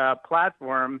 32-inch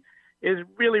platform is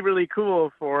really, really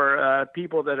cool for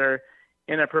people that are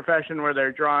in a profession where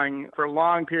they're drawing for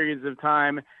long periods of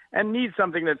time and need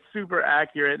something that's super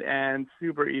accurate and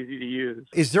super easy to use.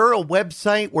 Is there a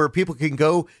website where people can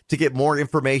go to get more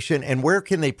information, and where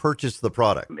can they purchase the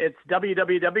product? It's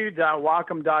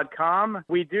www.wacom.com.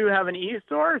 We do have an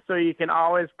e-store, so you can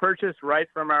always purchase right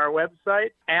from our website.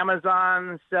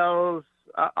 Amazon sells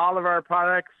all of our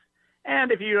products.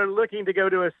 And if you're looking to go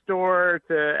to a store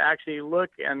to actually look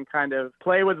and kind of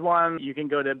play with one, you can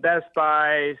go to Best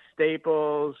Buy,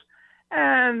 Staples,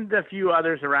 and a few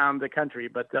others around the country.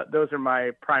 But those are my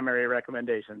primary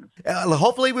recommendations.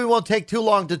 Hopefully we won't take too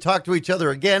long to talk to each other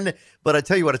again. But I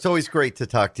tell you what, it's always great to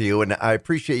talk to you. And I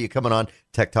appreciate you coming on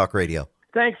Tech Talk Radio.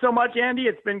 Thanks so much, Andy.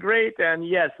 It's been great. And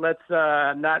yes, let's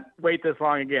not wait this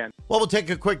long again. Well, we'll take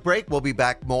a quick break. We'll be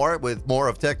back with more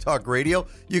of Tech Talk Radio.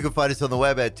 You can find us on the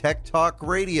web at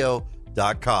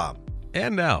techtalkradio.com.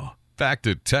 And now, back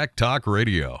to Tech Talk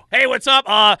Radio. Hey, what's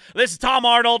up? This is Tom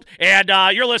Arnold, and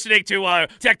you're listening to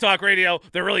Tech Talk Radio.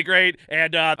 They're really great,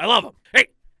 and I love them. Hey,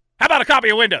 how about a copy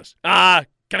of Windows? Can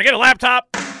I get a laptop?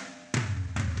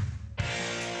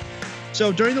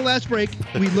 So during the last break,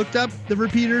 we looked up the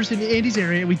repeaters in Andy's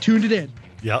area and we tuned it in.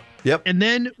 Yep. And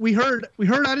then we heard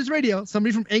on his radio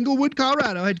somebody from Englewood,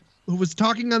 Colorado, who was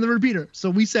talking on the repeater. So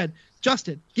we said,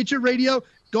 Justin, get your radio,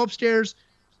 go upstairs,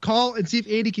 call and see if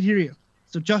Andy can hear you.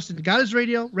 So Justin got his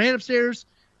radio, ran upstairs,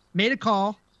 made a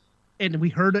call, and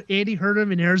Andy heard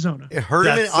him in Arizona. Heard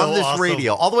him on this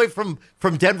radio, all the way from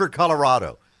Denver,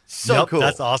 Colorado. So cool.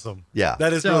 That's awesome. Yeah.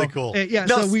 That is really cool.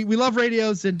 So we love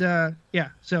radios, and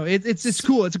so it's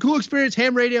cool. It's a cool experience.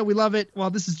 Ham radio, we love it. Well,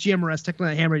 this is GMRS, technically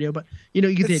not ham radio, but you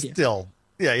get the idea. Still.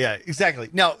 Yeah, exactly.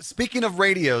 Now, speaking of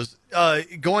radios,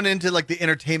 going into like the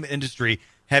entertainment industry,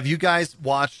 have you guys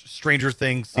watched Stranger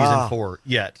Things season 4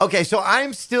 yet? Okay, so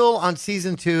I'm still on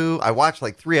season 2. I watched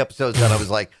like 3 episodes and I was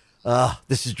like,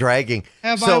 this is dragging.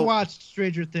 I watched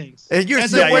Stranger Things? And you're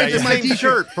still wearing the same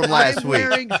shirt from last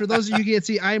week. For those of you who can't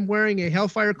see, I'm wearing a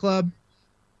Hellfire Club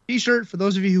t-shirt. For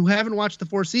those of you who haven't watched the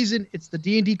 4th season, it's the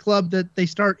D&D club that they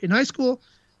start in high school.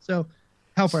 So,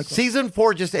 Hellfire Club. Season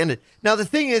 4 just ended. Now, the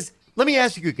thing is, let me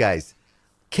ask you guys,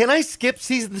 can I skip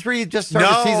season 3 and just start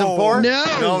with season 4?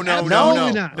 No.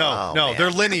 Absolutely not. No.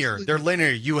 They're linear. They're linear.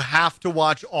 You have to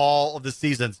watch all of the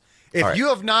seasons. If you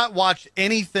have not watched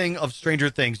anything of Stranger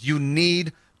Things, you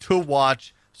need to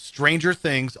watch Stranger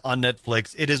Things on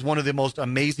Netflix. It is one of the most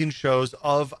amazing shows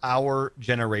of our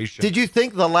generation. Did you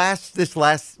think well, it's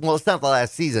not the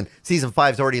last season. Season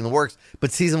 5 is already in the works,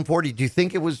 but season 4, did you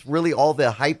think it was really all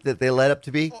the hype that they led up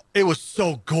to be? It was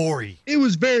so gory. It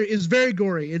was very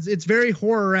gory. It's very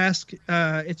horror-esque.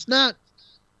 It's not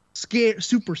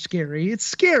super scary. It's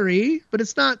scary, but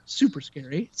it's not super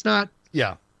scary. It's not.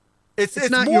 Yeah. It's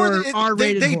not more your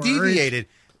R-rated they horror. deviated.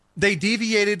 They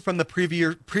deviated from the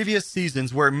previous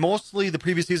seasons, where mostly the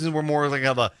previous seasons were more like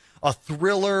of a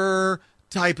thriller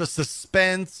type of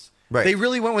suspense. Right. They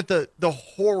really went with the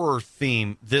horror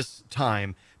theme this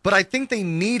time, but I think they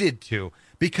needed to,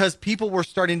 because people were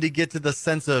starting to get to the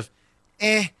sense of,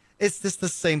 it's just the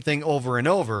same thing over and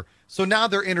over. So now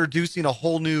they're introducing a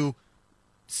whole new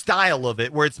style of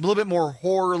it, where it's a little bit more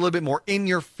horror, a little bit more in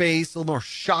your face, a little more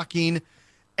shocking.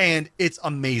 and it's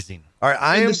amazing. All right,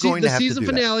 I And am the going to have to do season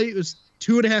that. finale was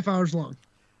 2.5 hours long.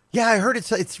 Yeah, I heard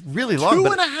it's really long.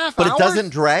 2.5 but hours? it doesn't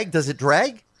drag. Does it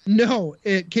drag? No,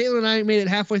 Caitlin and I made it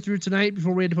halfway through tonight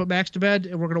before we had to put Max to bed,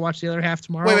 and we're going to watch the other half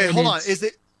tomorrow. Wait, and hold on. it's-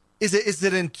 Is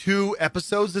it in 2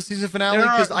 episodes, the season finale?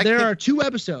 There are 2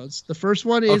 episodes. The first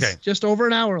one is Okay. just over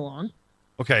an hour long,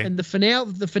 Okay. and the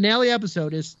finale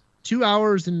episode is 2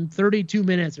 hours and 32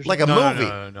 minutes or Like something.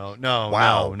 a movie. No.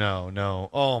 Wow. No.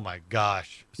 Oh my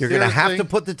gosh. You're going to have Seriously? to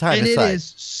put the time And it aside.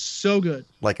 is so good.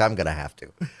 Like I'm going to have to.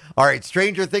 All right,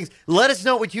 Stranger Things. Let us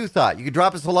know what you thought. You can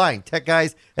drop us a line,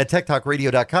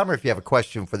 techguys@techtalkradio.com, or if you have a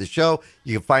question for the show,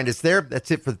 you can find us there.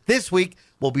 That's it for this week.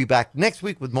 We'll be back next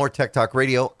week with more Tech Talk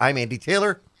Radio. I'm Andy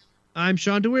Taylor. I'm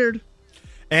Sean DeWeird.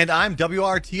 And I'm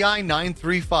WRTI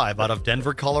 935 out of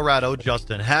Denver, Colorado.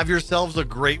 Justin, have yourselves a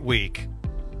great week.